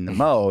meditation the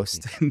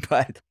most.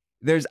 But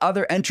there's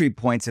other entry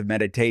points of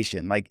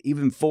meditation, like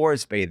even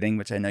forest bathing,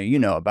 which I know you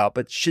know about,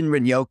 but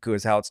Shinrin-yoku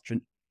is how it's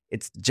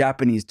a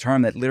Japanese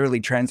term that literally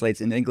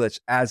translates in English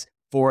as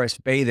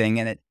forest bathing.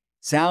 And it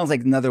sounds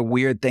like another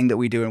weird thing that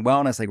we do in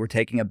wellness, like we're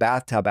taking a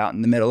bathtub out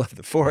in the middle of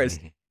the forest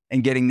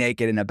and getting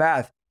naked in a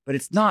bath. But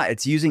it's not.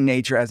 It's using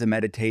nature as a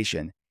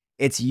meditation.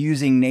 It's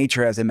using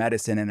nature as a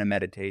medicine and a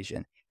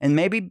meditation. And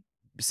maybe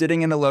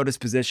sitting in the lotus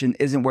position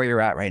isn't where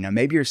you're at right now.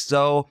 Maybe you're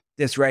so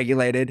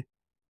dysregulated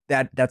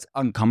that that's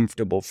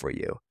uncomfortable for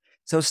you.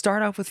 So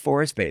start off with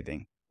forest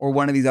bathing or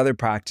one of these other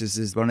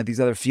practices, one of these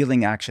other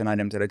feeling action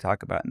items that I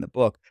talk about in the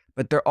book,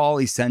 but they're all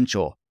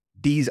essential.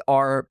 These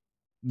are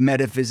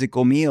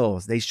metaphysical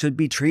meals. They should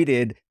be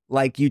treated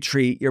like you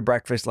treat your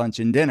breakfast, lunch,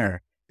 and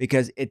dinner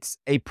because it's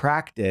a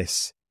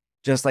practice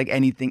just like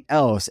anything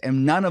else.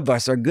 And none of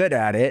us are good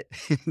at it,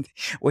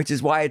 which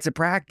is why it's a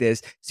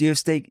practice. So you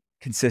stay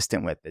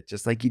consistent with it.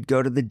 Just like you'd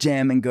go to the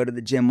gym and go to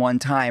the gym one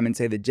time and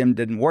say the gym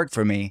didn't work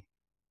for me.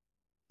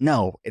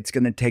 No, it's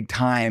going to take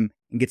time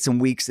and get some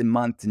weeks and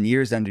months and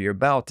years under your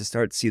belt to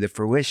start to see the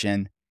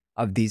fruition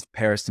of these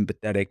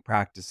parasympathetic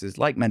practices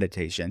like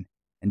meditation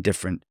and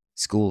different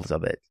schools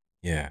of it.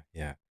 Yeah,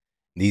 yeah.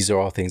 These are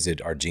all things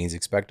that our genes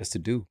expect us to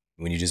do.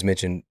 When you just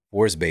mentioned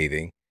forest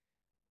bathing,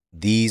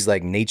 these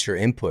like nature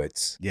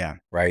inputs, Yeah.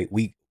 right?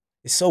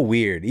 It's so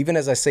weird. Even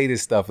as I say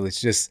this stuff,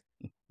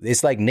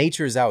 it's like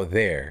nature's out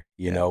there,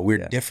 you know,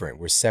 we're different,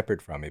 we're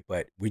separate from it,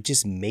 but we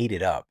just made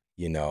it up,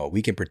 you know,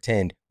 we can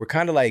pretend we're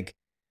kind of like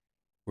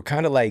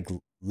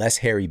less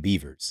hairy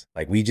beavers.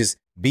 Like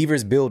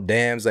beavers build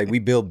dams, like we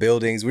build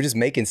buildings, we're just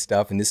making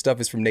stuff. And this stuff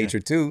is from nature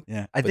too.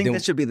 Yeah. I think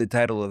that should be the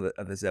title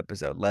of this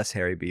episode, Less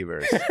Hairy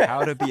Beavers.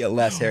 How to be a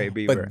less hairy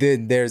beaver. But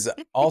then there's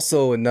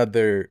also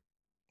another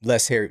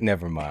less hairy,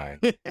 never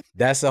mind.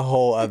 That's a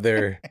whole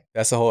other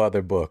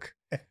book.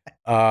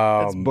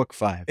 That's book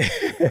 5.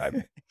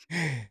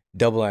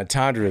 Double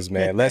entendres,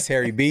 man. Less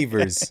hairy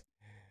beavers.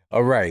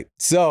 All right.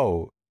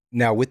 So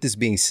now with this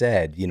being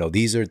said, you know,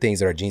 these are things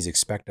that our genes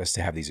expect us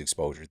to have these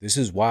exposures. This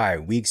is why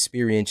we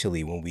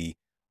experientially, when we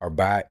are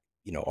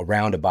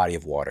around a body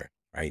of water,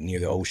 right? Near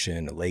the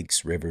ocean, the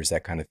lakes, rivers,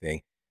 that kind of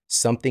thing,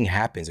 something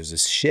happens. There's a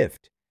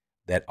shift.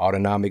 That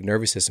autonomic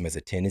nervous system has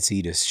a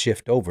tendency to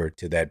shift over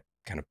to that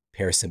kind of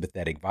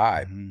parasympathetic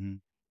vibe. Mm-hmm.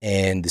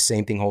 And the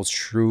same thing holds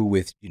true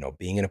with, you know,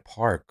 being in a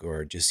park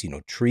or just, you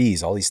know,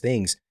 trees, all these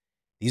things.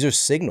 These are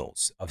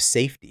signals of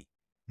safety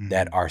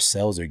that our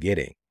cells are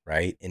getting,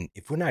 right? And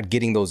if we're not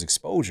getting those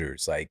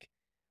exposures, like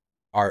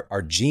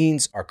our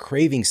genes are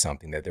craving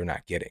something that they're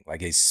not getting.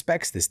 Like it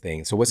expects this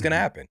thing. So what's going to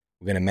happen?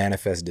 We're going to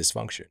manifest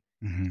dysfunction.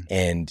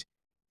 And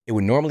it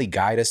would normally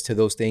guide us to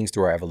those things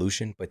through our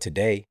evolution. But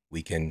today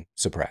we can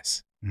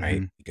suppress,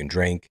 right? We can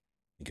drink,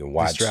 we can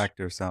watch, distract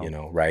ourselves, you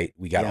know, right?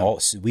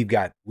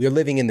 We're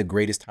living in the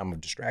greatest time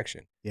of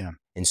distraction. Yeah.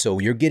 And so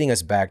you're getting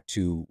us back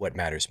to what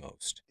matters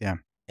most. Yeah.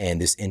 And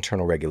this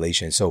internal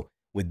regulation. So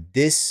would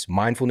this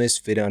mindfulness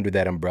fit under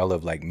that umbrella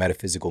of like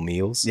metaphysical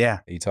meals? Yeah.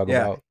 That you talk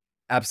about?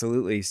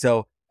 Absolutely.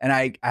 So, and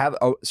I have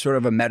a sort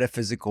of a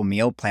metaphysical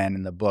meal plan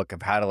in the book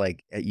of how to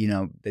like, you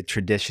know, the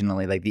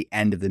traditionally like the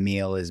end of the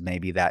meal is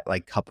maybe that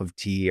like cup of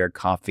tea or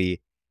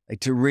coffee, like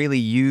to really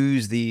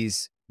use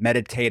these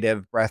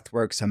meditative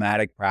breathwork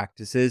somatic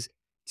practices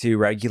to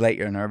regulate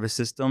your nervous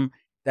system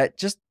that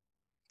just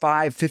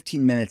 5-15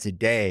 minutes a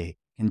day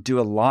can do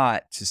a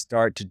lot to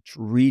start to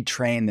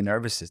retrain the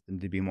nervous system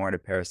to be more in a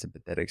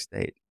parasympathetic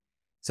state.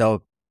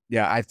 So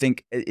yeah, I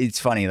think it's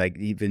funny, like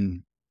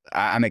even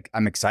I'm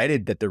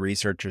excited that the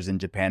researchers in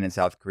Japan and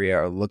South Korea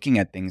are looking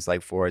at things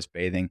like forest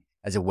bathing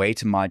as a way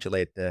to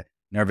modulate the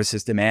nervous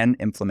system and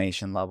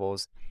inflammation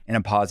levels in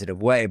a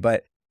positive way.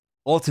 But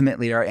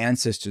ultimately, our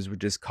ancestors would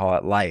just call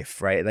it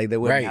life, right? Like they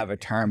wouldn't have a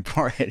term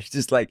for it. It's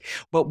just like,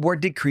 but we're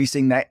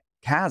decreasing that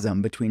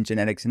chasm between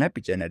genetics and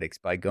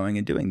epigenetics by going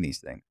and doing these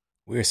things.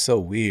 We're so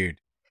weird.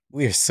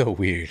 We are so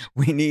weird.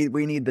 We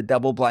need the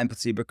double-blind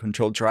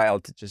placebo-controlled trial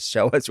to just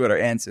show us what our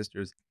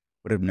ancestors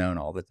would have known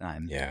all the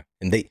time. Yeah,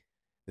 and the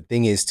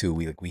thing is too,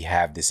 we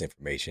have this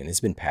information.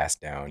 It's been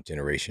passed down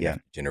generation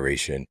after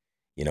generation,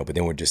 you know. But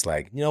then we're just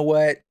like, you know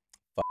what?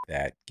 Fuck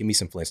that. Give me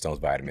some Flintstones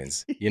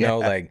vitamins. You know,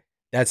 like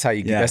that's how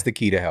you get. That's the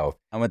key to health.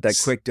 I want that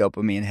quick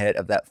dopamine hit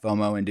of that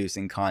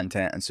FOMO-inducing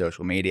content on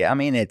social media. I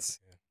mean, it's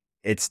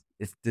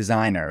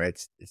designer.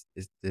 It's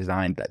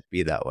designed to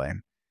be that way.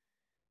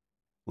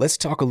 Let's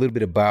talk a little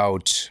bit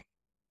about,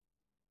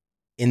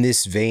 in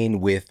this vein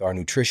with our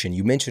nutrition,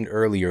 you mentioned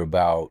earlier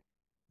about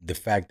the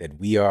fact that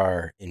we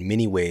are in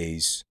many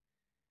ways,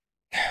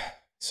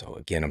 so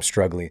again, I'm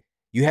struggling.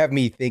 You have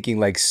me thinking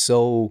like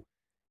so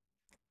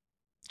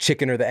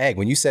chicken or the egg.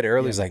 When you said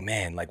earlier, it's like,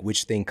 man, like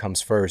which thing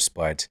comes first?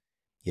 But,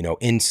 you know,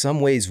 in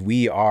some ways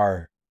we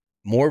are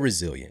more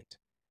resilient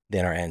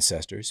than our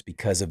ancestors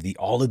because of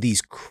all of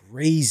these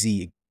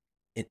crazy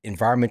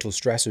environmental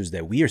stressors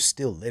that we are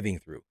still living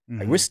through.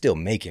 Like we're still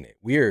making it.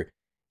 We're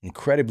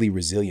incredibly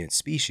resilient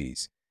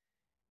species.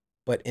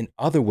 But in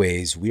other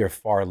ways, we are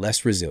far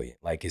less resilient.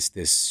 Like it's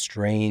this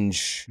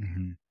strange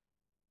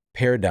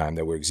paradigm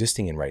that we're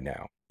existing in right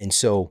now. And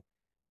so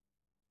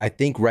I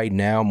think right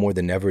now, more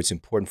than ever, it's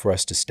important for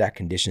us to stack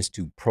conditions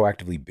to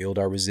proactively build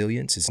our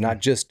resilience. It's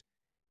not just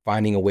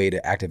finding a way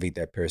to activate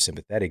that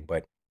parasympathetic,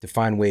 but to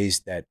find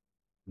ways that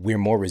we're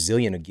more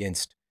resilient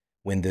against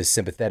when the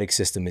sympathetic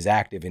system is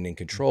active and in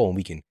control, and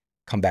we can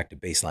come back to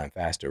baseline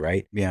faster,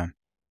 right? Yeah.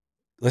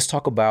 Let's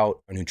talk about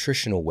a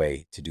nutritional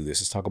way to do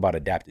this. Let's talk about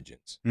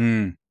adaptogens.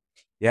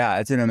 Yeah,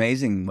 it's an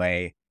amazing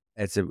way.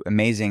 it's an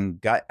amazing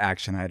gut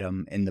action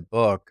item in the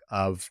book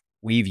of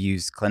we've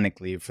used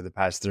clinically for the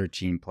past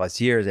 13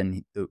 plus years,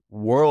 and the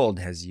world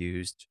has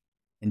used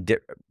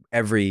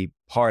every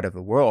part of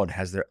the world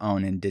has their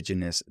own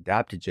indigenous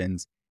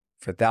adaptogens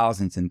for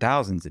thousands and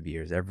thousands of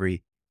years.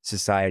 Every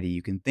society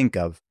you can think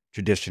of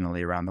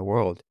traditionally around the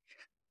world.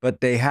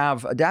 But they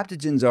have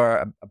adaptogens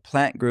are a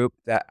plant group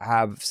that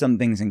have some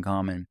things in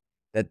common,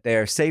 that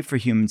they're safe for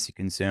humans to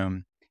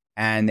consume,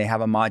 and they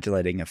have a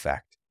modulating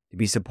effect to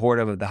be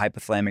supportive of the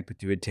hypothalamic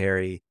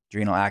pituitary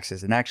adrenal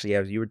axis. And actually,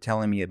 as you were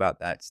telling me about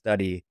that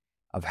study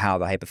of how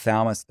the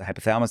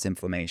hypothalamus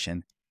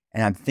inflammation,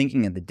 and I'm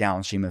thinking of the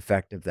downstream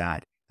effect of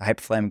that, the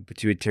hypothalamic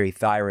pituitary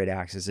thyroid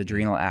axis,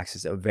 adrenal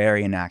axis,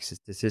 ovarian axis,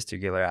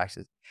 testicular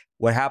axis.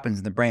 What happens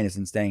in the brain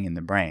isn't staying in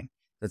the brain.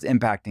 So it's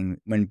impacting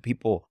when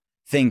people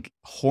think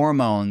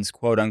hormones,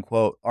 quote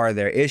unquote, are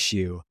their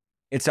issue.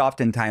 It's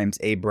oftentimes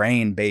a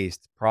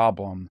brain-based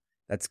problem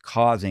that's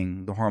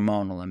causing the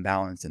hormonal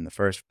imbalance in the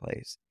first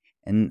place.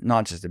 And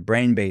not just a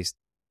brain-based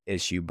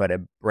issue, but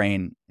a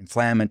brain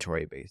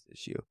inflammatory-based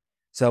issue.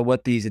 So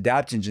what these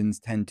adaptogens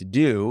tend to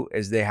do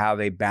is they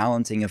have a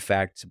balancing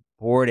effect,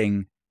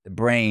 supporting the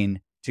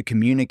brain to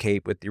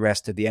communicate with the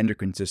rest of the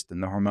endocrine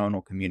system, the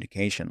hormonal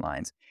communication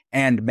lines.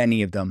 And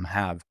many of them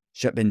have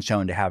been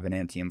shown to have an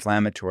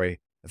anti-inflammatory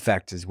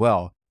effect as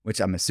well, which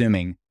I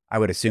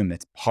would assume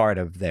that's part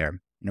of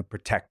their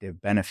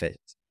protective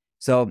benefits.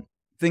 So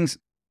things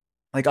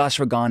like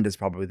ashwagandha is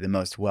probably the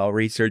most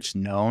well-researched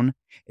known.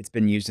 It's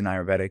been used in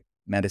Ayurvedic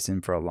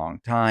medicine for a long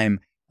time.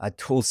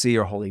 Tulsi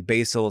or holy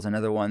basil is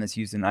another one that's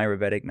used in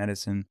Ayurvedic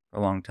medicine for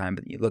a long time.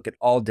 But you look at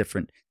all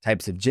different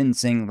types of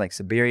ginseng, like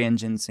Siberian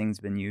ginseng's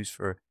been used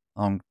for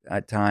a long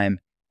time.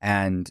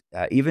 And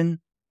even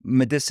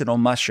medicinal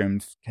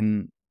mushrooms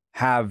can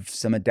have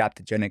some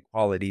adaptogenic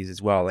qualities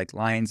as well, like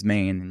lion's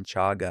mane and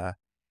chaga.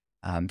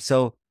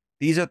 So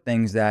these are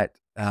things that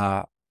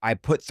I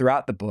put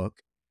throughout the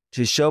book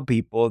to show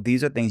people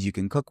these are things you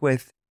can cook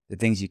with, the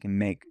things you can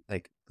make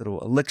like little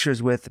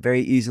elixirs with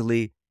very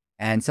easily.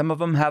 And some of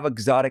them have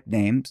exotic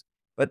names,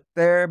 but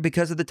they're,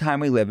 because of the time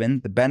we live in,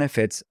 the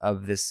benefits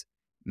of this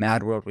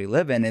mad world we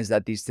live in is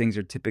that these things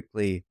are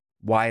typically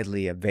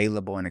widely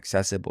available and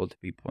accessible to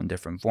people in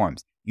different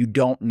forms. You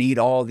don't need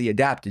all the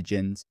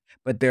adaptogens,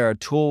 but they're a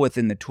tool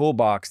within the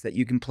toolbox that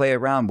you can play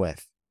around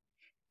with.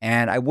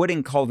 And I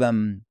wouldn't call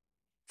them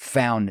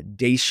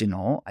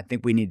foundational. I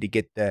think we need to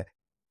get the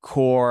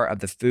core of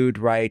the food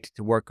right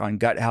to work on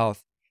gut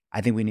health.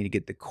 I think we need to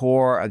get the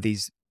core of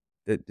this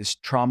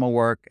trauma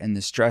work and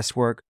the stress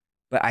work.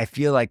 But I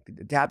feel like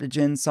the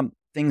adaptogens, some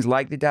things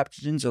like the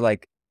adaptogens are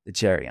like the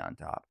cherry on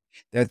top.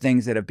 They're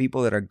things that have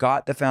people that are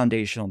got the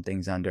foundational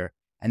things under,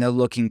 and they're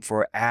looking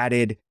for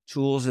added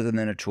tools within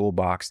a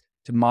toolbox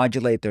to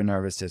modulate their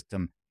nervous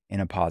system in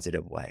a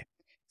positive way.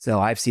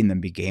 So I've seen them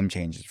be game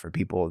changers for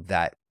people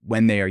that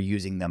when they are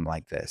using them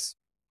like this.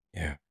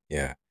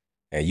 Yeah.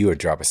 And you are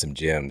dropping some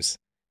gems.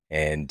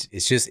 And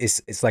it's just,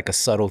 it's like a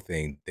subtle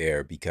thing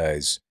there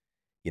because,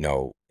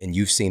 and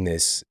you've seen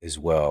this as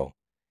well.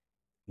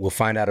 We'll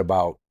find out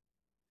about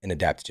an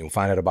adaptogen. We'll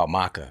find out about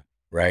maca,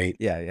 right?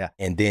 Yeah.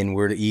 And then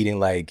we're eating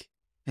like,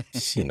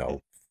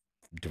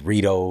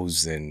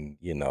 Doritos and,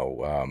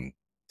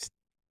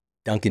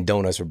 Dunkin'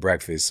 Donuts for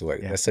breakfast. So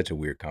that's such a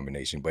weird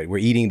combination. But we're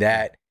eating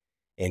that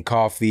and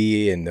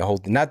coffee and the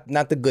whole, not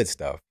the good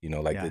stuff,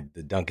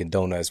 the Dunkin'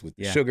 Donuts with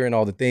the sugar and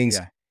all the things.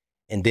 Yeah.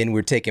 And then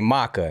we're taking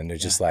maca and they're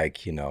just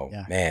like,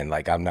 man,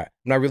 like I'm not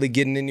really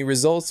getting any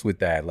results with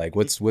that. Like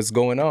what's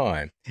going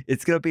on?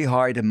 It's going to be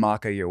hard to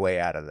maca your way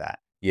out of that.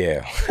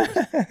 Yeah.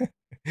 For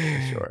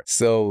sure.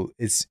 So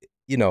it's,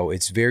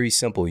 it's very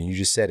simple. You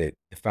just said it.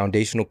 The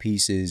foundational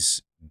piece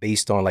is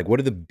based on like, what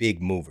are the big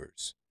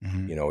movers?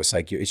 Mm-hmm. It's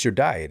like, it's your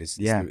diet. It's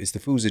the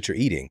foods that you're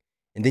eating.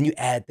 And then you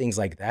add things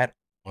like that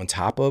on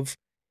top of,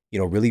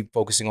 really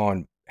focusing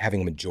on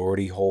having a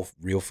majority whole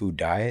real food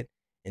diet.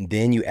 And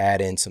then you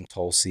add in some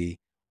Tulsi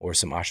or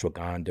some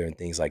ashwagandha and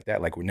things like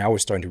that. Like we're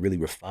starting to really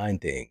refine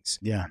things.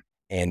 Yeah.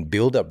 And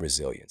build up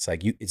resilience.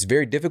 Like it's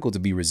very difficult to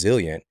be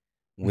resilient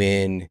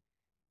when,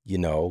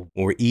 when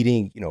we're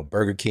eating,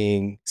 Burger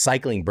King,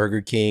 cycling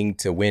Burger King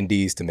to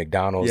Wendy's to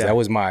McDonald's. Yeah. That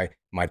was my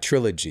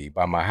trilogy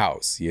by my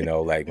house,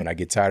 like when I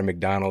get tired of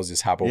McDonald's,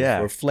 just hop over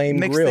for a flame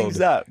grilled. Mix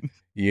things up.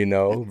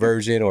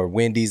 Version, or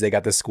Wendy's, they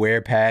got the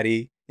square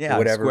patty. Yeah,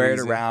 whatever squared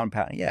reason. around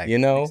patty.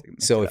 Yeah.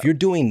 So if you're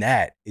doing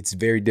that, it's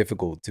very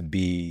difficult to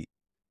be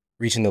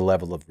reaching the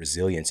level of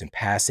resilience and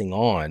passing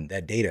on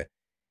that data.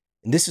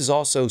 And this is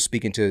also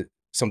speaking to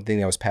something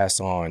that was passed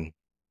on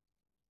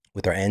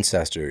with our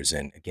ancestors.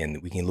 And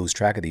again, we can lose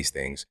track of these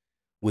things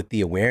with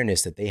the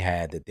awareness that they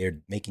had that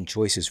they're making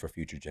choices for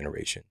future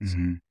generations.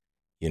 Mm-hmm.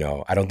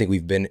 I don't think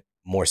we've been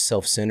more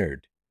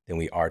self-centered than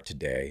we are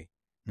today,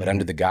 but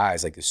under the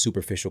guise, like the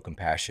superficial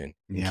compassion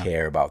and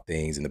care about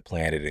things and the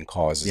planet and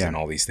causes and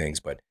all these things.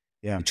 But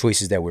the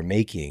choices that we're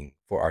making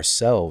for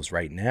ourselves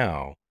right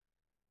now,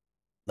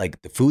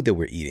 like the food that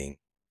we're eating,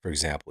 for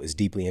example, is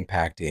deeply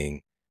impacting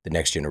the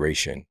next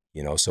generation,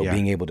 so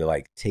being able to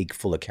like take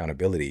full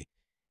accountability.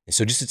 And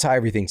so just to tie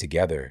everything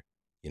together,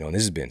 and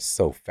this has been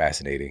so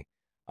fascinating.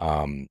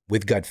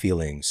 With gut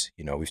feelings,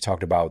 we've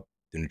talked about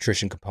the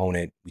nutrition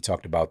component. We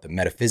talked about the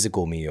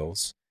metaphysical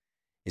meals.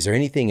 Is there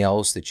anything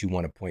else that you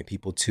want to point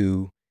people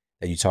to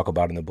that you talk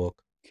about in the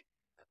book?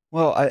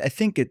 Well, I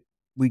think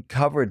we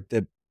covered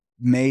the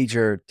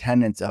major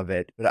tenets of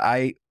it,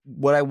 but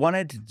what I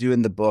wanted to do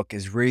in the book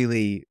is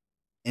really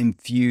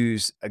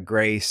infuse a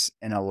grace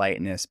and a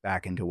lightness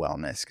back into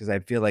wellness, because I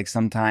feel like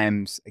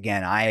sometimes,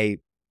 again, I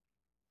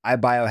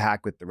biohack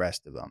with the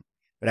rest of them,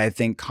 but I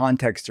think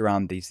context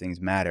around these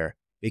things matter,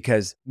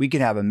 because we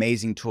can have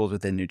amazing tools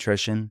within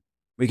nutrition.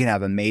 We can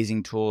have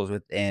amazing tools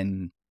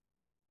within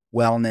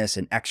wellness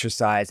and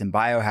exercise and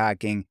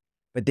biohacking,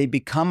 but they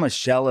become a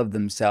shell of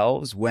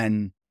themselves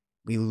when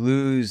we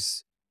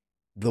lose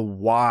the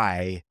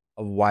why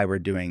of why we're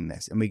doing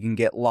this. And we can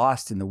get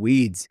lost in the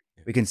weeds.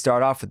 We can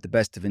start off with the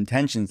best of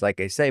intentions,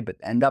 like I say, but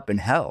end up in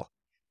hell,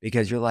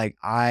 because you're like,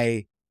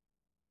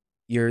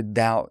 you're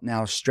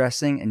now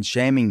stressing and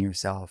shaming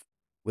yourself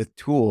with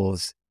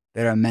tools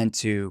that are meant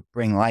to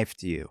bring life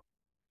to you.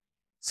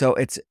 So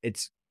it's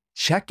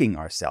checking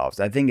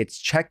ourselves. I think it's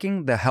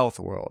checking the health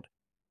world,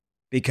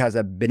 because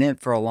I've been in it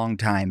for a long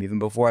time. Even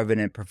before I've been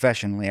in it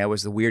professionally, I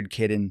was the weird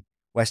kid in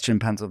Western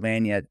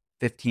Pennsylvania at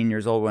 15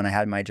 years old when I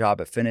had my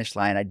job at Finish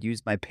Line. I'd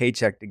use my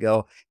paycheck to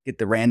go get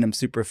the random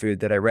superfood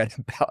that I read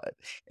about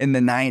in the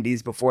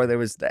 90s before there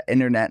was the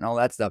internet and all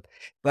that stuff.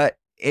 But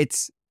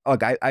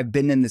look, I've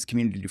been in this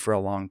community for a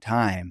long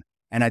time,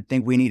 and I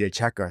think we need to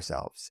check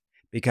ourselves,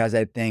 because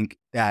I think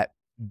that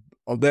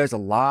there's a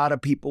lot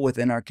of people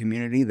within our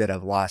community that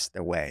have lost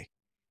their way,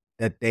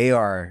 that they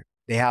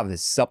have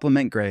this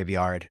supplement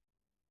graveyard,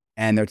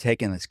 and they're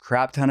taking this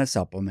crap ton of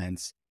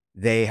supplements.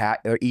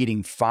 They're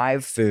eating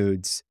 5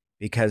 foods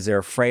because they're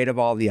afraid of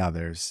all the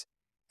others,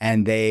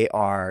 and they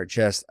are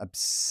just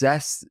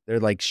obsessed. They're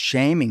like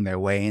shaming their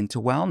way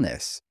into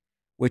wellness,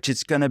 which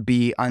is going to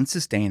be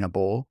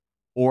unsustainable,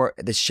 or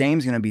the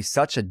shame's going to be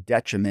such a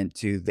detriment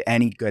to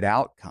any good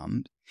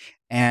outcome.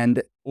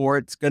 Or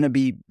it's going to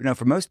be,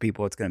 for most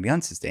people, it's going to be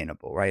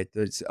unsustainable, right?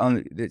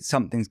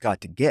 Something's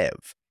got to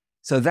give.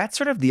 So that's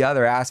sort of the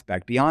other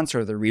aspect beyond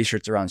sort of the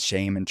research around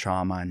shame and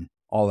trauma and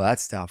all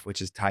that stuff,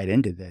 which is tied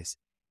into this,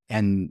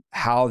 and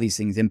how these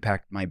things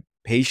impact my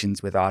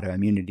patients with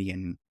autoimmunity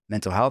and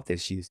mental health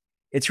issues.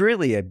 It's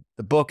really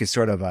the book is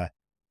sort of a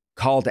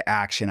call to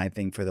action, I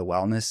think, for the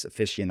wellness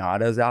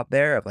aficionados out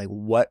there, of like,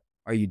 what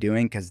are you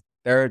doing? Because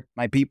they're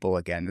my people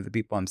again. They're the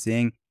people I'm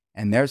seeing,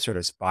 and they're sort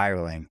of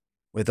spiraling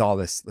with all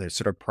this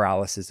sort of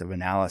paralysis of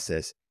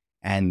analysis.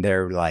 And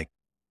they're like,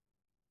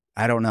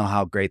 I don't know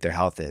how great their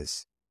health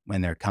is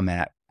when they're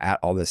coming at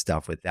all this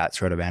stuff with that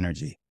sort of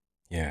energy.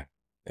 Yeah.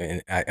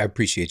 And I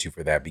appreciate you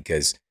for that,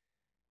 because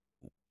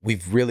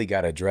we've really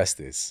got to address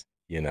this,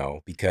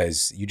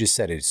 because you just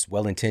said it's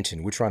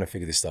well-intentioned. We're trying to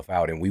figure this stuff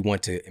out, and we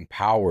want to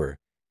empower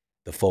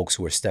the folks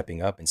who are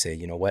stepping up and say,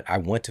 you know what, I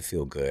want to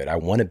feel good. I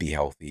want to be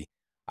healthy.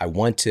 I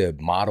want to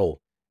model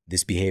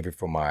this behavior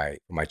for my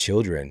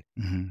children.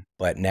 Mm-hmm.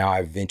 But now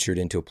I've ventured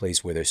into a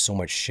place where there's so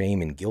much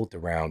shame and guilt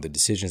around the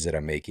decisions that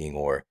I'm making,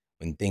 or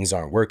when things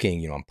aren't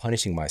working, I'm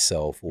punishing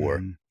myself, or,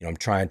 Mm-hmm. I'm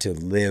trying to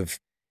live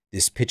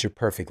this picture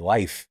perfect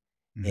life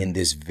Mm-hmm. in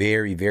this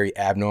very, very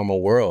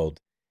abnormal world.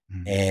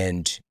 Mm-hmm.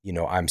 And,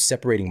 I'm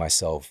separating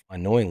myself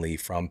unknowingly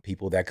from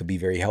people that could be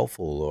very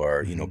helpful,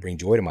 or, Mm-hmm. bring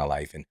joy to my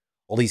life and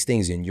all these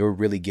things. And you're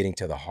really getting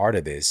to the heart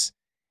of this.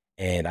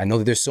 And I know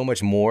that there's so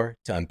much more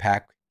to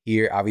unpack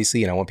here,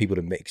 obviously. And I want people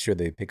to make sure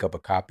they pick up a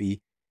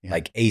copy,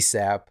 like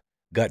ASAP.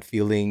 Gut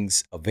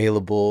Feelings,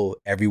 available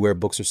everywhere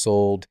books are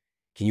sold.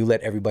 Can you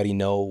let everybody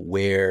know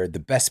where the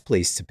best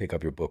place to pick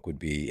up your book would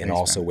be, and Thanks,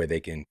 also man. where they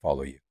can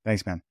follow you?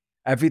 Thanks, man.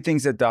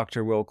 Everything's at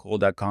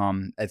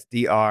drwillcole.com. That's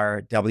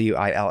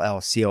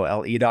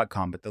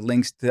drwillcole.com. But the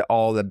links to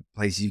all the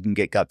places you can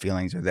get Gut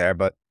Feelings are there.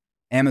 But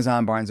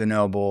Amazon, Barnes &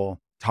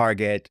 Noble,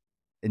 Target,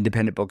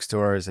 independent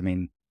bookstores. I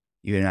mean,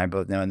 you and I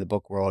both know in the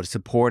book world,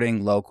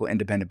 supporting local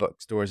independent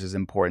bookstores is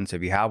important. So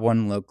if you have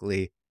one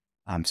locally,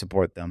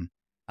 support them.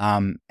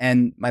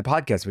 And my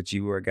podcast, which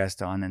you were a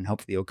guest on, and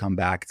hopefully you'll come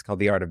back. It's called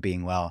The Art of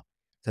Being Well.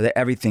 So that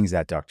everything's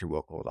at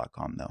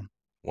drwillcole.com, though.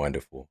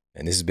 Wonderful.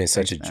 And this has been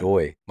such Thanks, a man.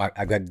 joy.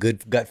 I've got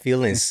good gut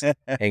feelings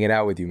hanging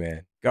out with you,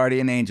 man.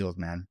 Guardian angels,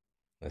 man.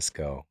 Let's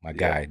go. My Yeah.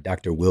 guy,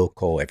 Dr. Will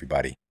Cole,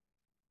 everybody.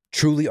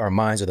 Truly, our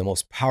minds are the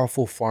most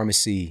powerful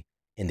pharmacy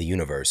in the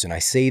universe. And I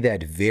say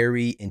that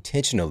very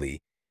intentionally,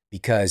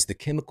 because the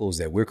chemicals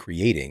that we're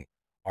creating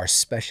are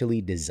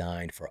specially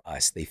designed for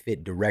us. They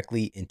fit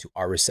directly into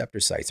our receptor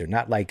sites. They're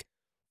not like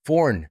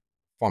foreign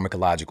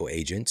pharmacological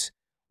agents,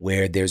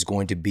 where there's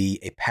going to be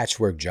a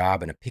patchwork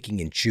job and a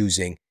picking and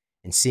choosing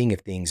and seeing if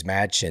things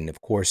match. And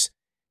of course,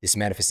 this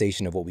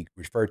manifestation of what we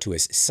refer to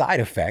as side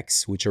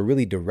effects, which are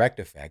really direct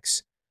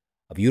effects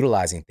of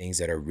utilizing things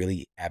that are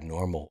really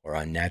abnormal or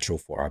unnatural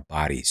for our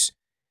bodies.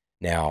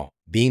 Now,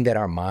 being that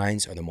our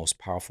minds are the most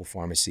powerful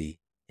pharmacy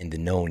in the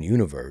known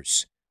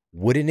universe,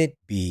 wouldn't it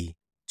be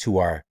to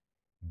our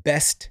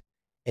best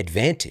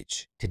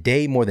advantage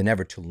today more than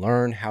ever to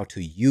learn how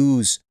to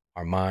use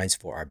our minds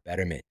for our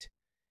betterment,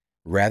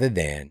 rather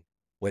than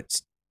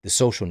what's the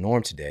social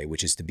norm today,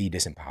 which is to be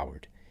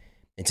disempowered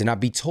and to not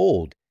be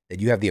told that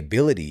you have the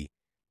ability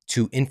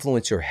to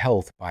influence your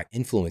health by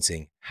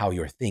influencing how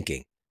you're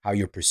thinking, how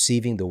you're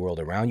perceiving the world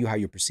around you, how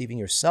you're perceiving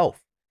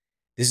yourself.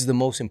 This is the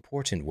most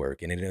important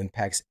work, and it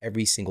impacts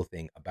every single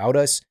thing about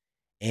us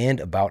and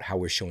about how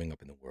we're showing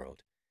up in the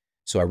world.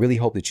 So I really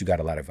hope that you got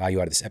a lot of value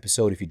out of this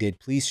episode. If you did,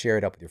 please share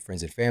it up with your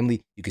friends and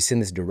family. You can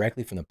send this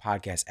directly from the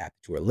podcast app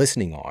that you are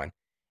listening on.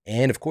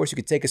 And of course, you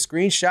can take a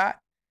screenshot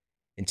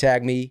and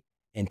tag me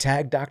and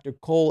tag Dr.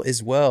 Cole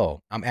as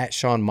well. I'm at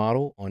Sean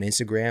Model on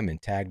Instagram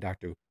and tag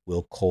Dr.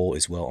 Will Cole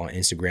as well on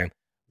Instagram.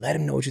 Let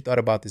him know what you thought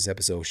about this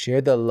episode.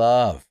 Share the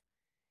love.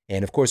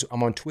 And of course,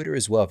 I'm on Twitter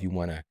as well if you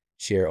want to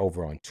share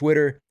over on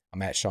Twitter.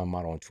 I'm at Sean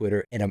Model on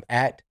Twitter, and I'm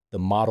at The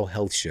Model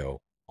Health Show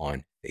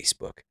on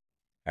Facebook.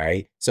 All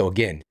right. So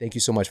again, thank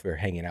you so much for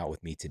hanging out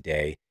with me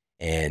today.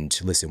 And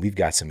listen, we've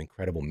got some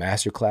incredible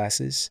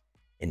masterclasses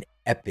and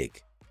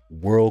epic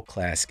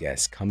world-class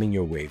guests coming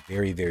your way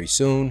very, very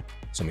soon.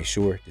 So make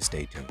sure to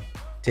stay tuned.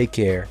 Take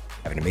care.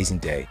 Have an amazing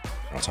day.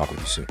 And I'll talk with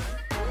you soon.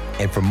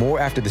 And for more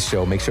after the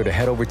show, make sure to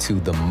head over to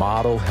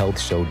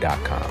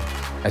themodelhealthshow.com.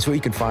 That's where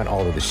you can find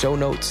all of the show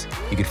notes.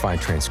 You can find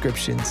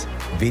transcriptions,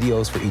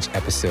 videos for each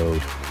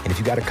episode. And if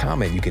you got a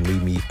comment, you can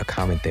leave me a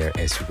comment there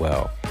as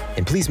well.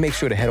 And please make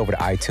sure to head over to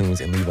iTunes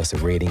and leave us a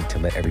rating to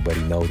let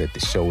everybody know that the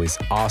show is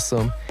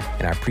awesome.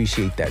 And I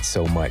appreciate that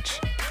so much.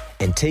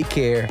 And take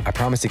care. I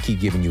promise to keep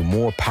giving you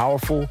more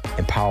powerful,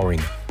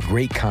 empowering,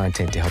 great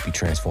content to help you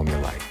transform your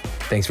life.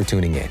 Thanks for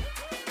tuning in.